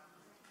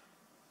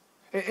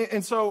it.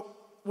 And so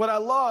what I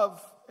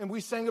love, and we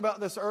sang about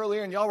this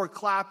earlier, and y'all were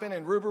clapping,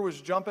 and Ruber was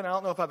jumping. I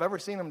don't know if I've ever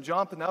seen him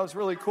jump, and that was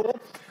really cool.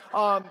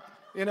 But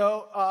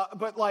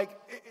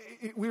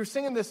we were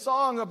singing this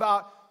song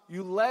about,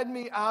 you led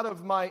me out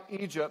of my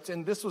Egypt,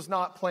 and this was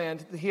not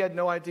planned. He had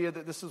no idea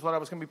that this is what I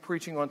was going to be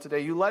preaching on today.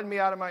 You led me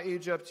out of my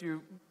Egypt.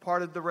 You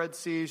parted the Red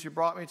Seas. You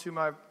brought me to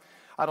my,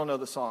 I don't know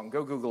the song.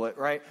 Go Google it,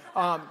 right?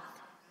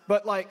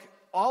 But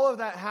all of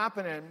that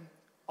happening,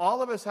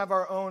 all of us have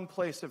our own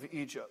place of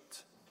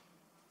Egypt.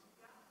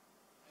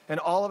 And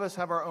all of us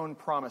have our own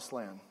promised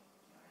land.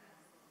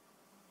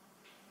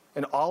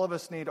 And all of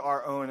us need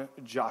our own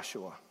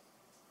Joshua.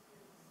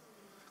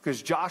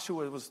 Because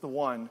Joshua was the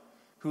one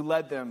who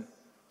led them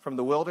from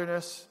the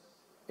wilderness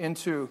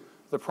into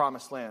the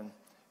promised land.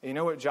 And you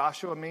know what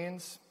Joshua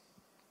means?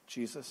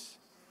 Jesus.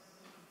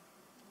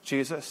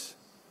 Jesus.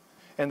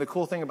 And the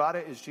cool thing about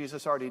it is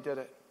Jesus already did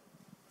it.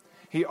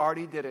 He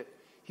already did it.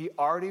 He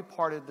already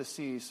parted the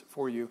seas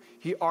for you.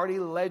 He already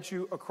led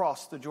you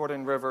across the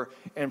Jordan River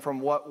and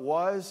from what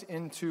was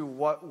into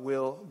what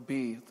will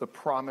be, the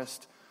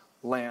promised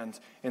land.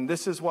 And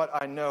this is what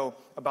I know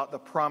about the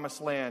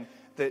promised land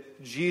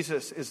that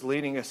Jesus is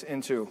leading us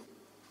into.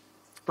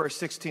 Verse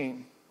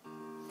 16.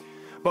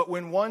 But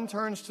when one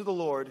turns to the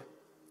Lord,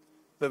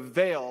 the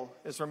veil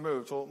is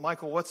removed. Well,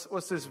 Michael,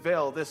 what's this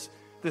veil? This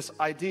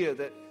idea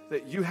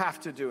that you have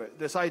to do it.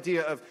 This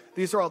idea of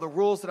these are all the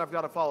rules that I've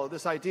got to follow.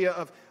 This idea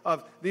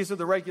of these are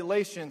the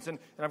regulations, and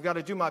I've got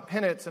to do my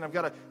penance, and I've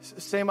got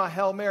to say my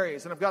Hail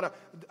Marys, and I've got to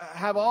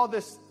have all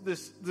this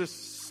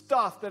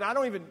stuff that I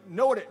don't even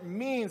know what it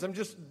means. I'm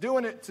just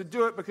doing it to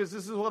do it because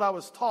this is what I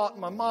was taught.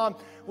 My mom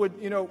would,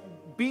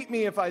 beat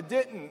me if I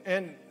didn't,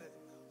 and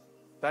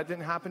that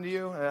didn't happen to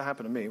you. That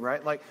happened to me,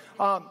 right? Like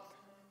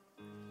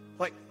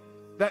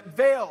that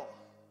veil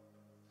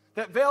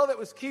that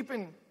was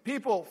keeping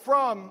people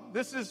from,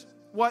 this is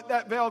what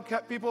that veil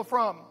kept people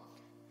from.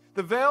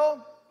 The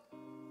veil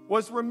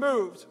was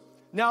removed.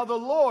 Now the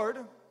Lord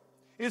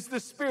is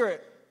the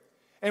Spirit.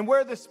 And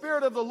where the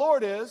Spirit of the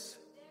Lord is,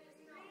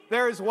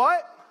 there is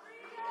what?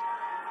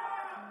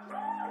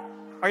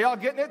 Are y'all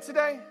getting it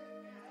today?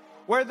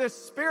 Where the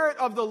Spirit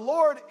of the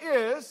Lord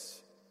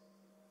is,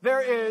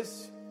 there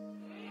is.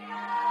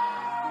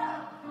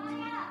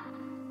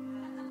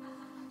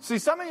 See,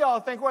 some of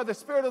y'all think where the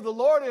Spirit of the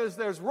Lord is,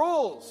 there's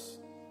rules.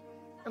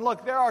 And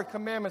look, there are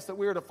commandments that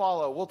we are to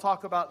follow. We'll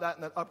talk about that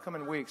in the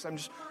upcoming weeks. I'm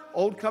just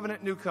Old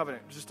Covenant, New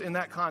Covenant, just in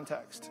that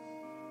context.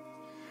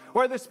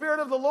 Where the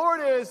Spirit of the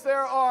Lord is,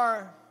 there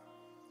are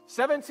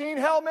 17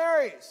 Hail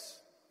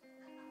Marys.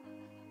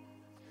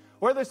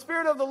 Where the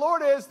Spirit of the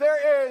Lord is,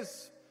 there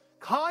is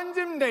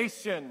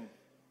condemnation.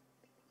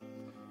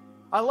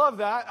 I love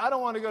that. I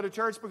don't want to go to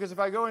church because if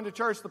I go into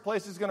church, the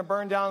place is going to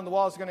burn down and the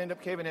walls are going to end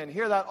up caving in. I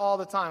hear that all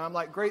the time. I'm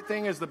like, great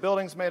thing is the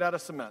building's made out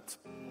of cement.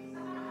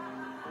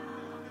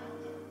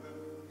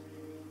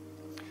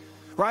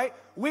 Right?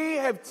 We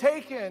have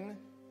taken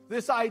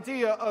this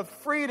idea of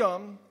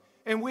freedom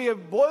and we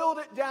have boiled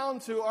it down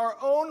to our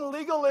own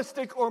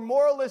legalistic or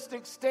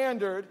moralistic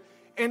standard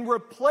and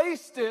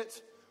replaced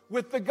it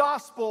with the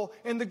gospel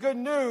and the good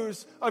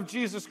news of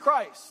Jesus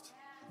Christ.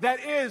 That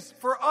is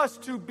for us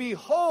to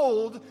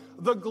behold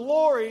the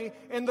glory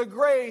and the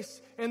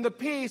grace and the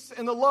peace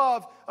and the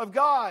love of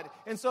God.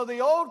 And so the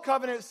old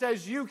covenant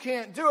says you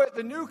can't do it.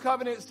 The new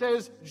covenant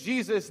says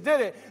Jesus did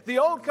it. The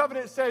old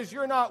covenant says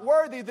you're not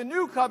worthy. The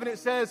new covenant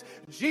says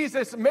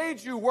Jesus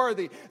made you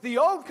worthy. The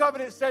old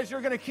covenant says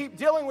you're going to keep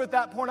dealing with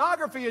that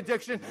pornography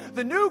addiction.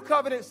 The new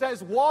covenant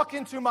says walk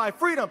into my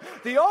freedom.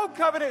 The old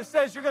covenant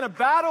says you're going to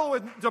battle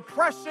with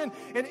depression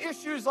and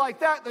issues like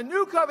that. The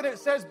new covenant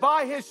says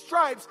by his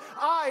stripes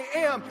I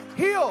am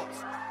healed.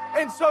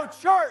 And so,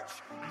 church,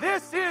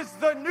 this is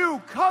the new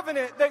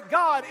covenant that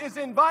God is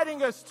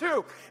inviting us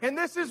to. And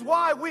this is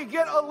why we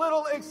get a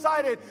little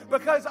excited,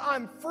 because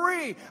I'm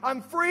free.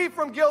 I'm free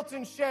from guilt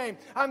and shame.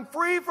 I'm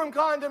free from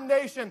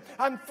condemnation.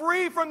 I'm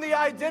free from the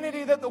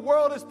identity that the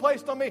world has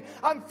placed on me.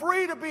 I'm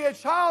free to be a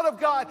child of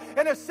God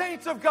and a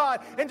saint of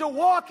God and to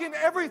walk in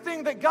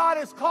everything that God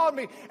has called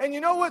me. And you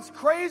know what's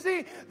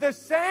crazy? The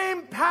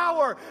same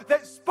power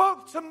that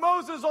spoke to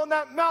Moses on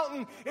that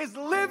mountain is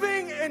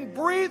living and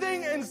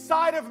breathing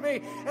inside of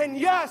me. And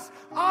yes,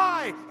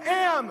 I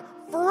am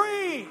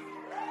free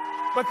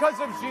because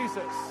of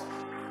Jesus.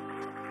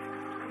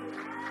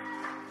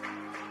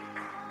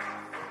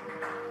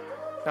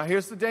 Now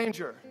here's the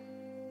danger.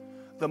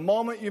 The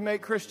moment you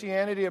make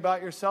Christianity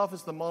about yourself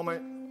is the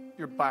moment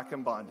you're back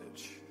in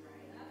bondage.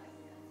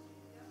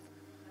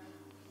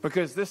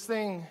 Because this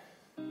thing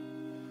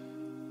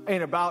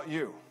ain't about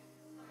you.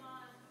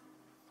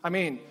 I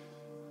mean,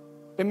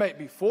 it may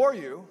be for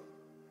you,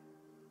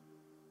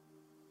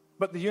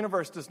 but the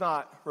universe does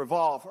not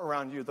revolve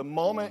around you. The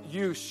moment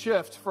you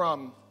shift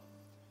from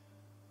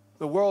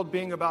the world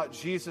being about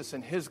Jesus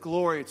and his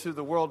glory to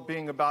the world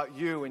being about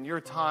you and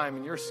your time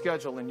and your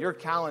schedule and your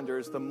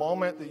calendars, the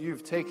moment that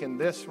you've taken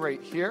this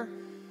right here,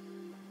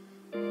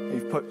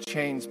 you've put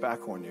chains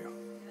back on you.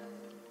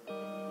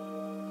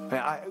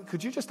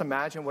 Could you just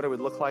imagine what it would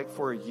look like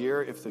for a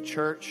year if the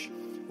church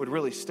would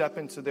really step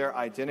into their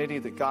identity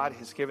that God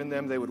has given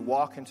them? They would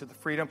walk into the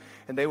freedom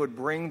and they would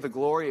bring the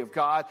glory of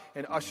God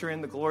and usher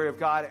in the glory of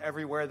God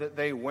everywhere that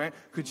they went.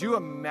 Could you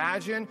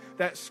imagine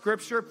that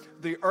scripture?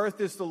 The earth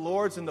is the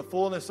Lord's and the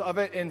fullness of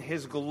it in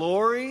his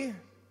glory.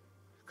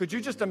 Could you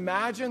just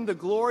imagine the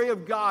glory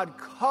of God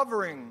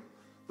covering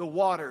the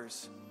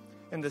waters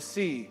and the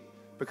sea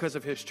because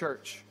of his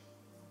church?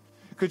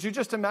 Could you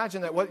just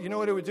imagine that? You know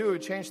what it would do? It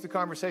would change the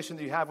conversation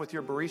that you have with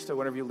your barista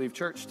whenever you leave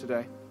church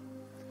today.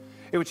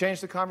 It would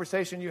change the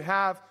conversation you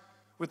have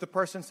with the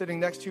person sitting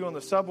next to you on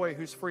the subway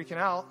who's freaking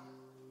out.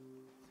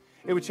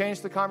 It would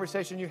change the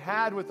conversation you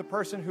had with the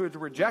person who had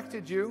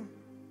rejected you.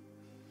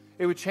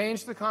 It would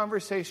change the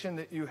conversation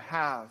that you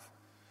have,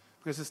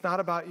 because it's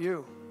not about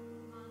you.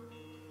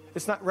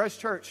 It's not, Res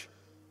Church,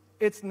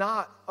 it's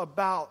not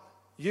about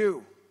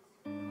you.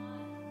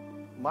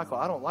 Michael,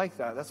 I don't like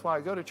that. That's why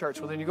I go to church.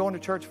 Well, then you're going to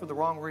church for the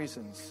wrong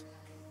reasons.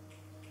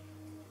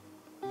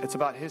 It's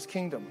about his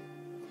kingdom.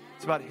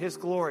 It's about his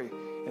glory.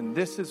 And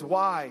this is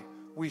why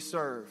we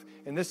serve.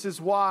 And this is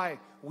why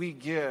we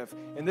give.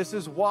 And this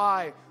is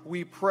why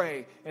we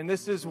pray. And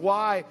this is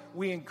why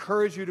we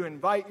encourage you to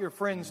invite your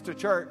friends to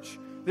church.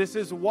 This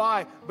is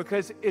why,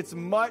 because it's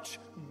much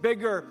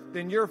bigger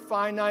than your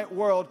finite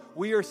world.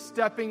 We are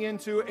stepping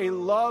into a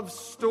love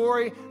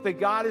story that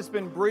God has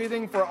been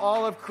breathing for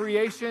all of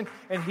creation,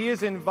 and He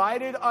has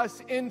invited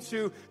us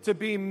into to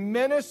be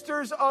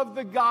ministers of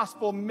the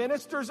gospel,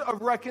 ministers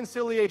of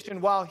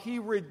reconciliation, while He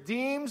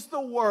redeems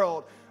the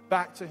world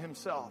back to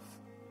Himself.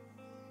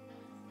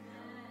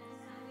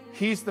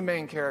 He's the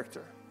main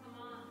character.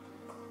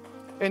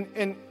 And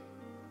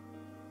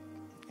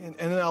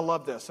then I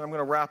love this. I'm going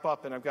to wrap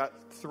up, and I've got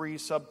 3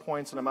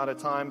 sub-points, and I'm out of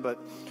time, but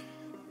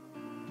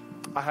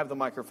I have the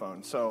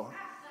microphone, so.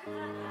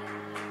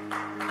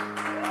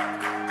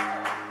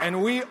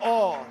 And we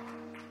all,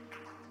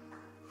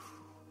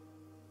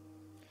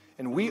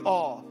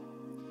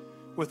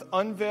 with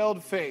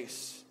unveiled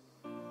face,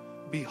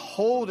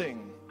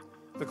 beholding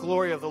the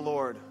glory of the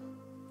Lord,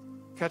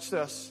 catch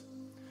this,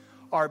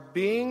 are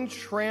being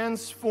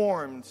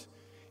transformed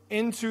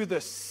into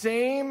the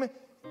same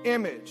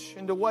image.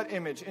 Into what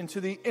image?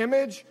 Into the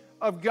image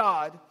of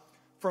God,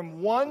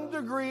 from one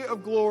degree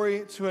of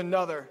glory to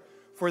another.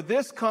 For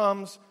this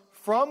comes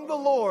from the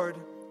Lord,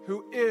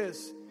 who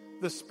is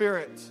the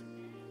Spirit.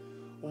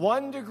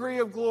 One degree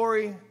of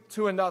glory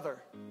to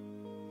another.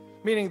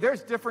 Meaning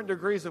there's different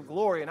degrees of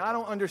glory, and I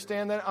don't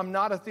understand that. I'm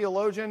not a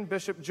theologian.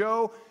 Bishop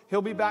Joe,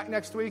 he'll be back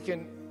next week,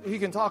 and he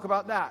can talk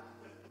about that.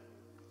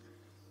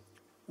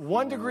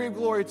 One degree of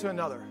glory to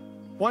another.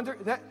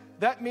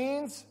 That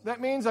means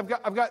I've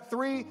got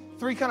three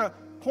kind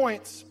of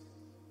points.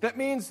 That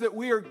means that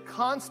we are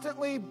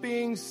constantly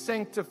being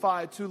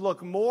sanctified to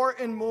look more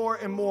and more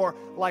and more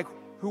like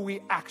who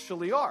we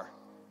actually are.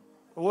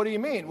 Well, what do you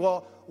mean?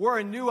 Well, we're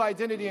a new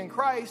identity in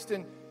Christ,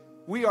 and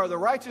we are the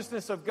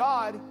righteousness of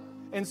God,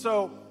 and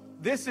so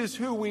this is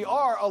who we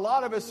are. A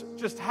lot of us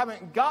just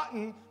haven't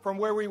gotten from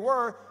where we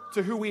were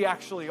to who we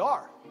actually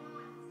are.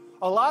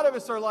 A lot of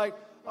us are like,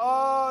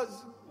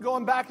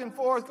 going back and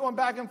forth,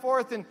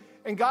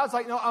 and God's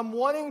like, no, I'm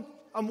wanting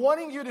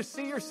you to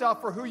see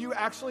yourself for who you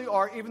actually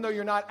are, even though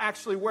you're not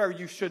actually where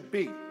you should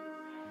be.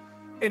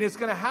 And it's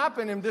going to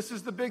happen, and this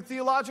is the big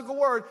theological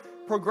word,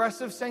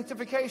 progressive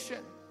sanctification.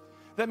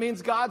 That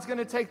means God's going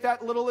to take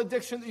that little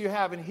addiction that you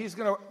have, and He's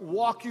going to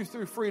walk you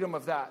through freedom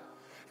of that.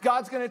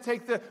 God's going to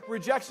take the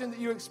rejection that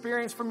you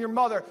experienced from your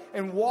mother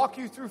and walk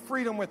you through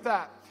freedom with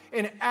that.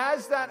 And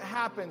as that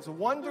happens,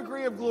 one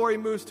degree of glory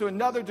moves to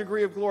another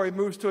degree of glory,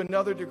 moves to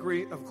another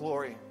degree of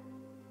glory.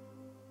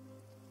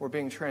 We're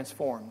being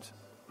transformed.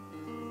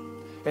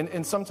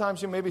 And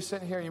sometimes you may be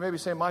sitting here, you may be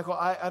saying, Michael,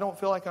 I don't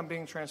feel like I'm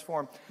being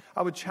transformed.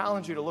 I would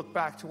challenge you to look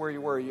back to where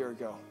you were a year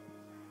ago.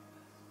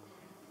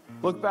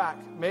 Look back.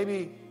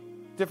 Maybe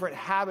different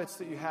habits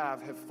that you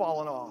have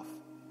fallen off.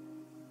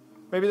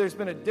 Maybe there's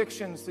been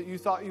addictions that you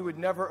thought you would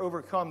never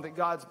overcome that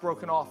God's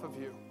broken off of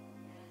you.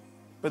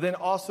 But then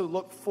also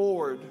look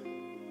forward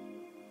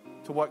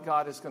to what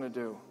God is going to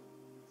do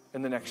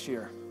in the next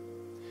year.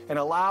 And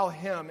allow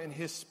Him and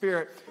His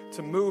Spirit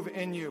to move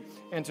in you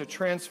and to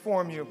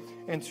transform you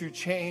and to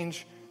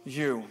change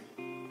you.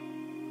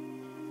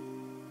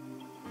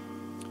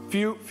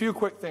 Few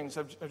quick things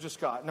I've just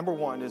got. Number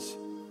one is,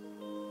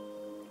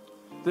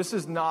 this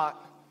is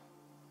not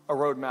a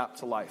roadmap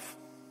to life.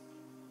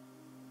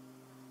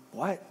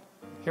 What?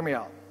 Hear me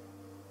out.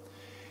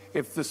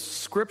 If the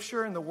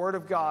Scripture and the Word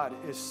of God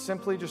is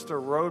simply just a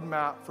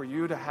roadmap for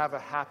you to have a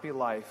happy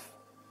life,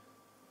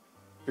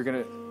 you're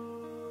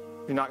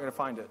not going to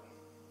find it.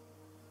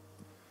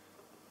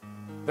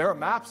 There are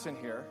maps in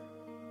here.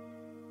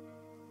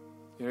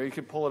 You know, you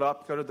could pull it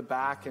up, go to the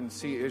back and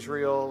see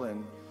Israel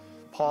and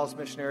Paul's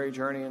missionary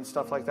journey and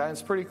stuff like that. And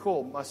it's pretty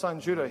cool. My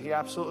son Judah, he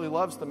absolutely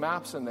loves the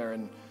maps in there.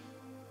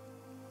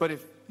 But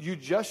if you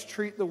just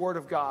treat the Word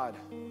of God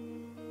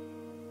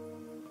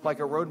like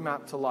a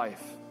roadmap to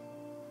life,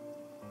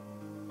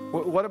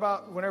 what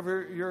about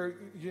whenever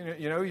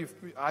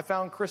I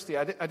found Christy.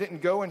 I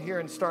didn't go in here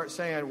and start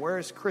saying, where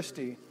is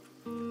Christy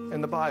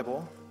in the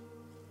Bible?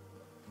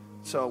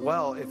 So,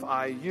 well, if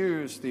I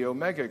use the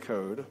Omega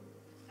Code,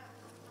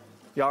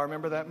 y'all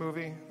remember that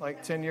movie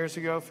like 10 years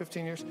ago,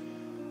 15 years?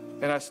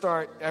 And I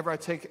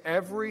take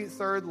every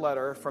third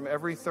letter from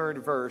every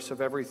third verse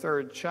of every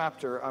third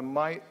chapter, I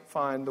might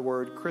find the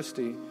word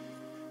Christy.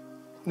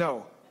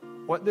 No,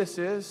 what this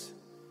is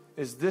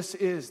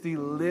the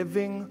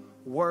living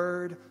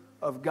Word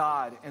of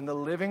God. And the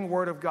living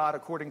Word of God,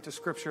 according to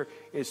Scripture,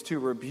 is to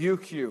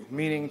rebuke you,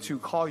 meaning to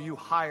call you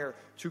higher,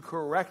 to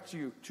correct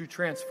you, to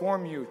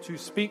transform you, to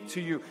speak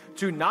to you,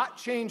 to not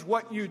change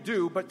what you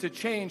do, but to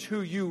change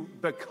who you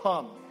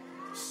become,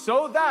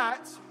 so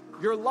that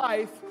your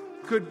life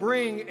could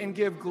bring and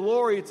give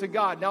glory to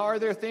God. Now, are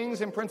there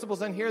things and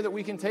principles in here that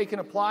we can take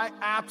and apply?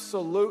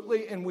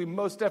 Absolutely, and we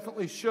most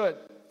definitely should.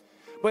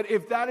 But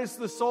if that is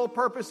the sole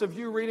purpose of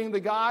you reading the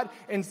God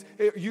and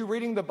you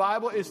reading the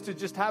Bible is to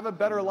just have a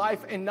better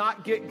life and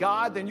not get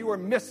God, then you are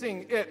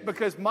missing it.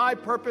 Because my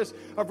purpose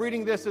of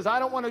reading this is I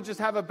don't want to just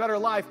have a better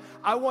life.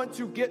 I want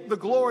to get the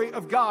glory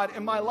of God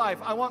in my life.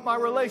 I want my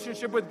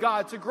relationship with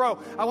God to grow.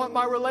 I want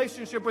my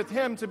relationship with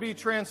Him to be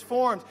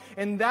transformed.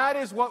 And that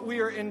is what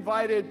we are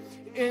invited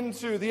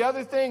into. The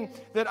other thing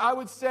that I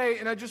would say,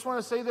 and I just want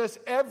to say this,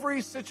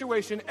 every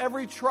situation,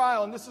 every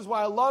trial, and this is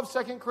why I love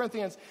 2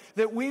 Corinthians,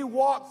 that we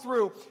walk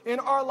through in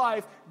our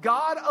life,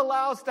 God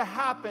allows to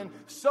happen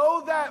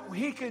so that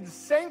He could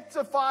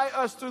sanctify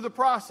us through the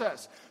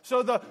process.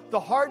 So the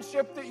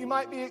hardship that you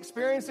might be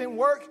experiencing at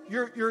work,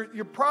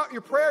 your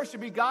prayer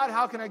should be, God,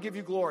 how can I give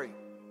you glory?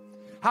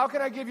 How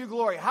can I give you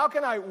glory? How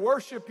can I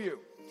worship you?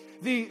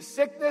 The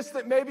sickness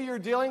that maybe you're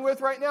dealing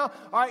with right now,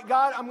 all right,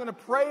 God, I'm going to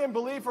pray and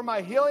believe for my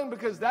healing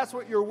because that's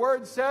what your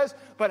word says,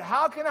 but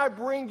how can I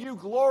bring you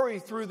glory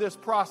through this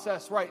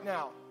process right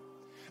now?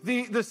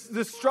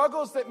 The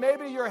struggles that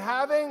maybe you're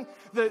having,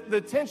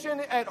 the tension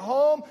at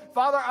home,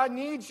 Father, I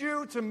need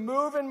you to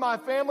move in my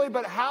family,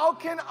 but how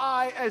can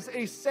I, as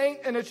a saint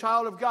and a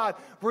child of God,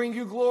 bring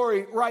you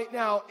glory right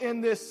now in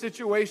this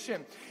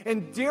situation?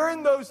 And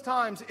during those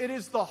times, it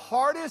is the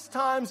hardest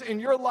times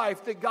in your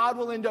life that God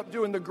will end up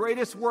doing the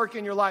greatest work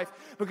in your life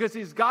because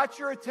He's got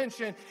your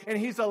attention and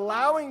He's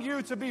allowing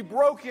you to be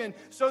broken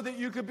so that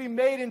you could be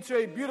made into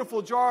a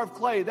beautiful jar of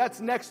clay.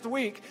 That's next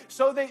week.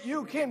 So that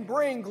you can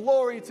bring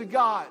glory to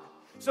God.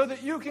 So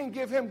that you can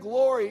give Him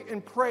glory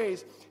and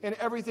praise and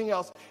everything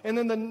else. And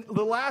then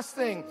the last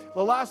thing I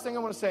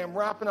want to say, I'm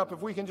wrapping up,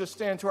 if we can just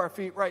stand to our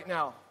feet right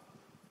now.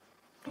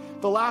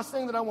 The last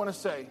thing that I want to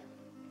say,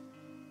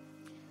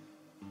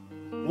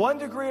 one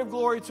degree of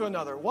glory to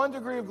another, one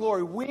degree of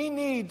glory. We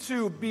need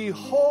to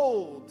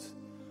behold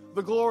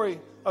the glory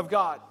of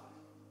God.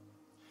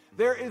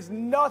 There is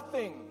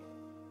nothing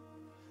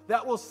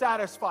that will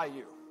satisfy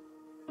you.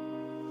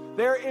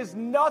 There is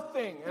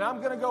nothing, and I'm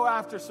going to go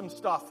after some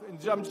stuff,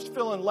 and I'm just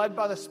feeling led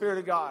by the Spirit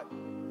of God.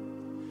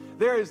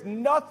 There is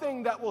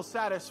nothing that will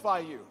satisfy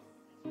you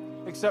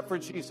except for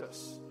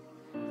Jesus.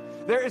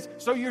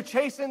 So you're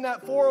chasing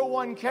that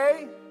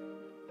 401k?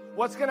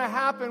 What's going to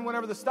happen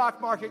whenever the stock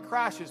market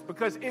crashes?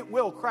 Because it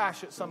will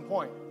crash at some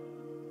point.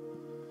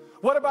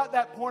 What about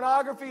that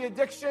pornography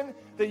addiction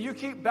that you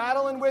keep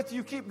battling with,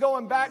 you keep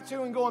going back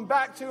to and going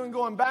back to and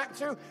going back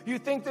to? You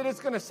think that it's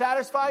going to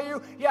satisfy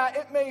you? Yeah,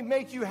 it may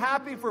make you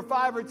happy for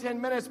 5 or 10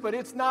 minutes, but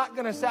it's not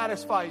going to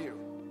satisfy you.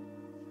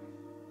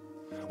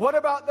 What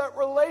about that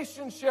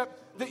relationship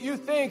that you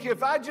think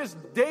if I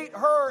just date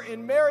her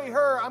and marry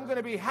her, I'm going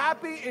to be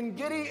happy and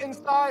giddy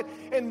inside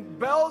and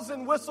bells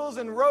and whistles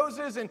and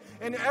roses and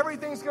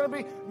everything's going to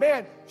be,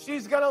 man,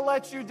 she's going to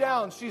let you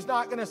down. She's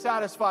not going to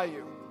satisfy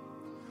you.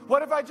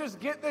 What if I just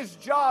get this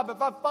job?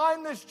 If I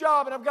find this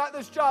job and I've got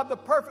this job,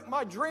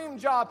 my dream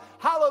job,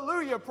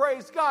 hallelujah,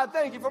 praise God,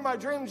 thank you for my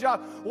dream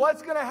job.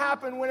 What's going to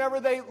happen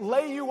whenever they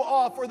lay you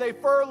off or they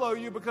furlough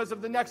you because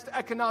of the next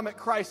economic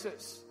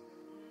crisis?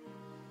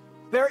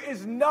 There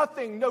is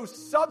nothing, no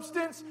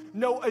substance,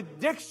 no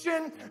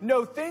addiction,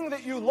 no thing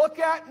that you look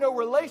at, no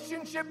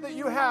relationship that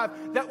you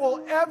have that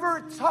will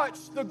ever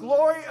touch the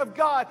glory of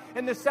God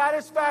and the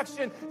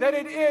satisfaction that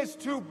it is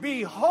to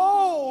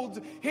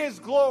behold His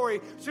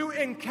glory, to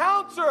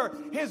encounter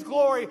His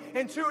glory,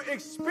 and to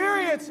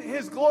experience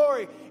His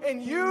glory.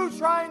 And you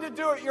trying to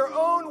do it your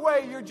own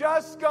way, you're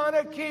just going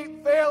to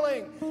keep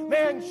failing.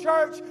 Man,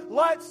 church,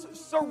 let's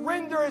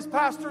surrender, as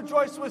Pastor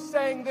Joyce was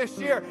saying this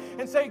year,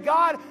 and say,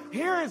 God,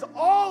 here is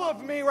all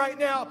of me right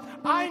now.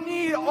 I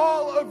need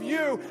all of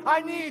you.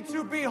 I need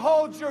to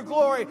behold your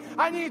glory.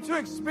 I need to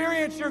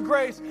experience your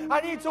grace.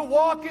 I need to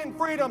walk in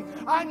freedom.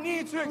 I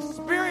need to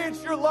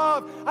experience your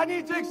love. I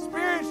need to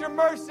experience your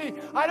mercy.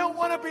 I don't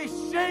want to be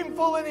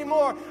shameful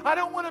anymore. I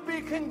don't want to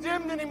be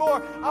condemned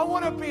anymore. I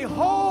want to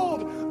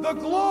behold the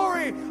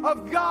glory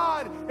of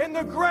God and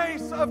the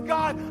grace of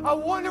God. I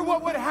wonder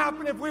what would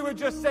happen if we would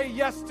just say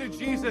yes to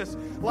Jesus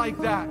like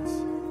that.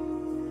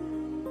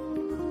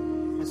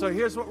 And so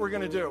here's what we're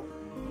going to do.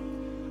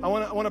 I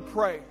want to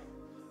pray.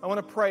 I want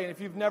to pray. And if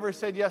you've never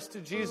said yes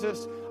to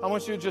Jesus, I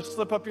want you to just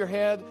slip up your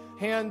hand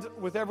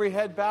with every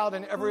head bowed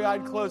and every eye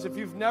closed. If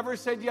you've never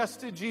said yes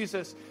to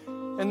Jesus,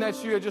 and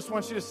that's you, I just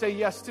want you to say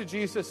yes to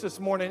Jesus this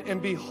morning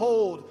and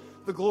behold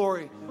the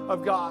glory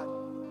of God.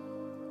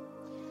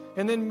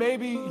 And then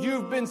maybe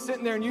you've been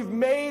sitting there and you've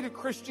made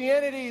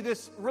Christianity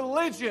this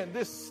religion,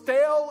 this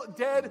stale,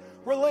 dead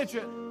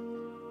religion.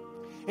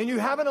 And you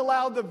haven't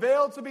allowed the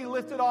veil to be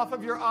lifted off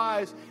of your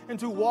eyes and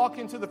to walk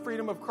into the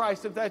freedom of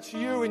Christ. If that's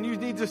you and you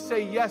need to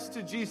say yes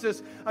to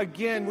Jesus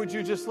again, would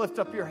you just lift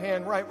up your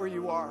hand right where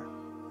you are?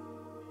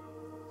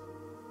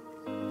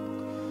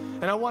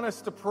 And I want us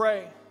to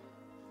pray.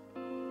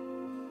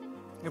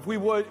 If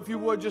you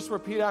would just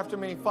repeat after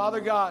me.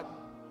 Father God,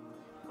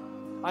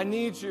 I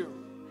need you.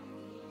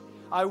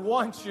 I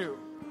want you.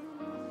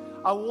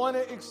 I want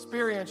to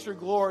experience your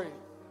glory.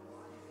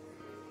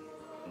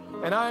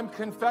 And I am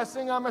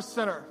confessing I'm a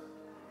sinner.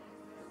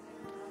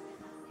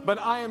 But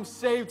I am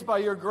saved by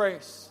your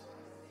grace.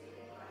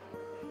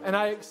 and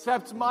I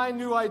accept my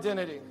new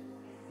identity.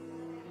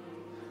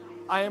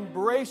 I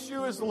embrace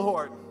you as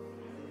Lord,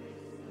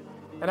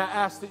 and I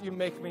ask that you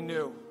make me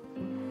new.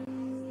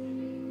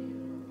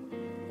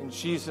 In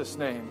Jesus'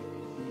 name.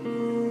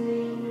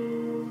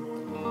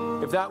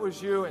 If that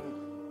was you and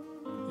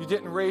you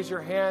didn't raise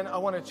your hand, I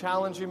want to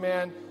challenge you,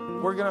 man.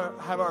 We're going to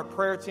have our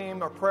prayer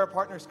team, our prayer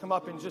partners come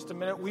up in just a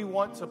minute. We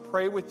want to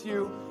pray with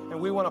you, and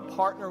we want to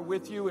partner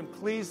with you. And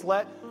please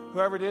let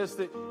whoever it is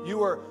that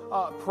you are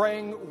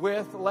praying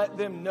with, let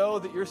them know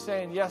that you're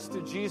saying yes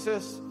to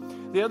Jesus.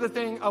 The other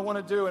thing I want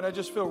to do, and I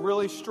just feel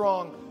really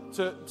strong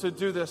to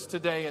do this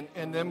today,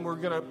 and then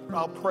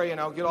I'll pray and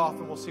I'll get off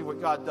and we'll see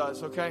what God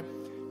does, okay?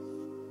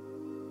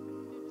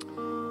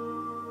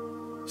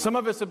 Some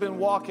of us have been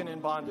walking in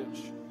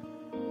bondage.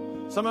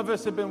 Some of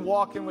us have been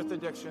walking with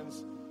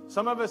addictions.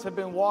 Some of us have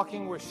been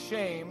walking with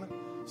shame.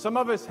 Some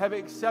of us have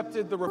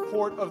accepted the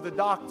report of the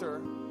doctor,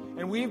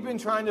 and we've been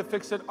trying to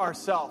fix it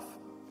ourselves.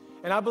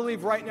 And I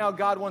believe right now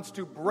God wants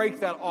to break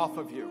that off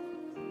of you.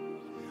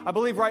 I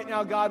believe right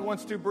now God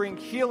wants to bring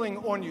healing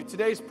on you.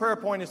 Today's prayer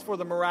point is for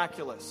the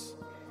miraculous.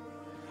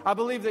 I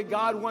believe that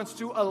God wants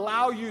to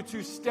allow you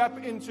to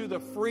step into the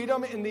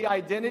freedom and the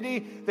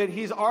identity that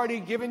He's already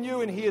given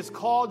you and He has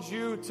called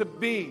you to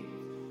be.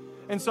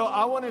 And so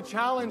I want to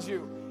challenge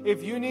you.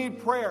 If you need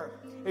prayer,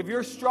 if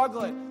you're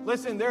struggling,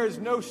 listen, there is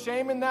no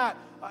shame in that.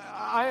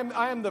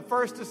 I am the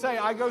first to say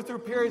I go through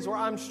periods where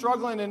I'm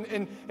struggling,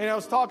 and I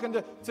was talking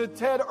to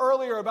Ted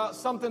earlier about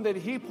something that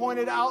he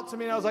pointed out to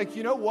me, and I was like,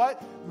 you know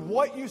what?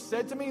 What you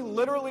said to me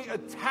literally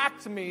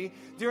attacked me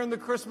during the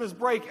Christmas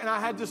break, and I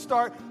had to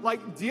start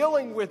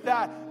dealing with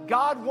that.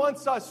 God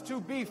wants us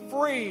to be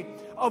free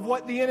of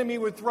what the enemy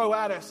would throw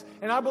at us.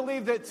 And I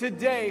believe that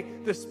today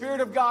the Spirit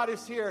of God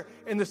is here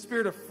and the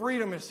Spirit of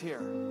freedom is here.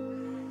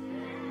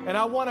 And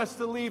I want us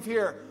to leave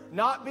here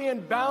not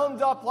being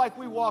bound up like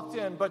we walked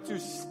in, but to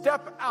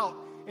step out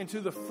into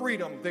the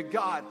freedom that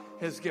God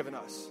has given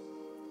us.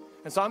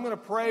 And so I'm going to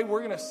pray. We're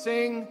going to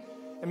sing.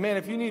 And man,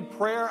 if you need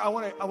prayer, I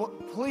want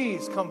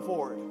please come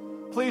forward.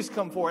 Please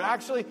come forward.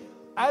 Actually,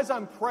 as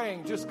I'm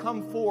praying, just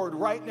come forward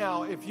right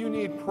now if you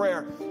need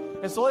prayer.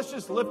 And so let's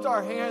just lift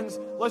our hands.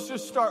 Let's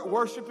just start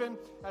worshiping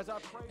as I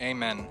pray.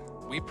 Amen.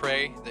 We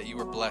pray that you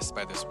were blessed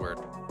by this word.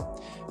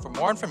 For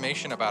more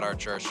information about our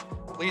church,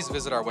 please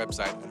visit our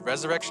website at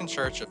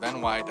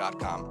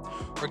resurrectionchurchofny.com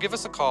or give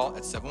us a call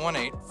at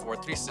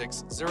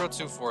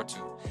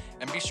 718-436-0242.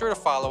 And be sure to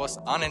follow us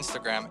on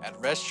Instagram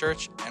at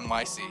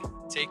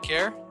ResChurchNYC. Take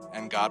care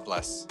and God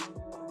bless.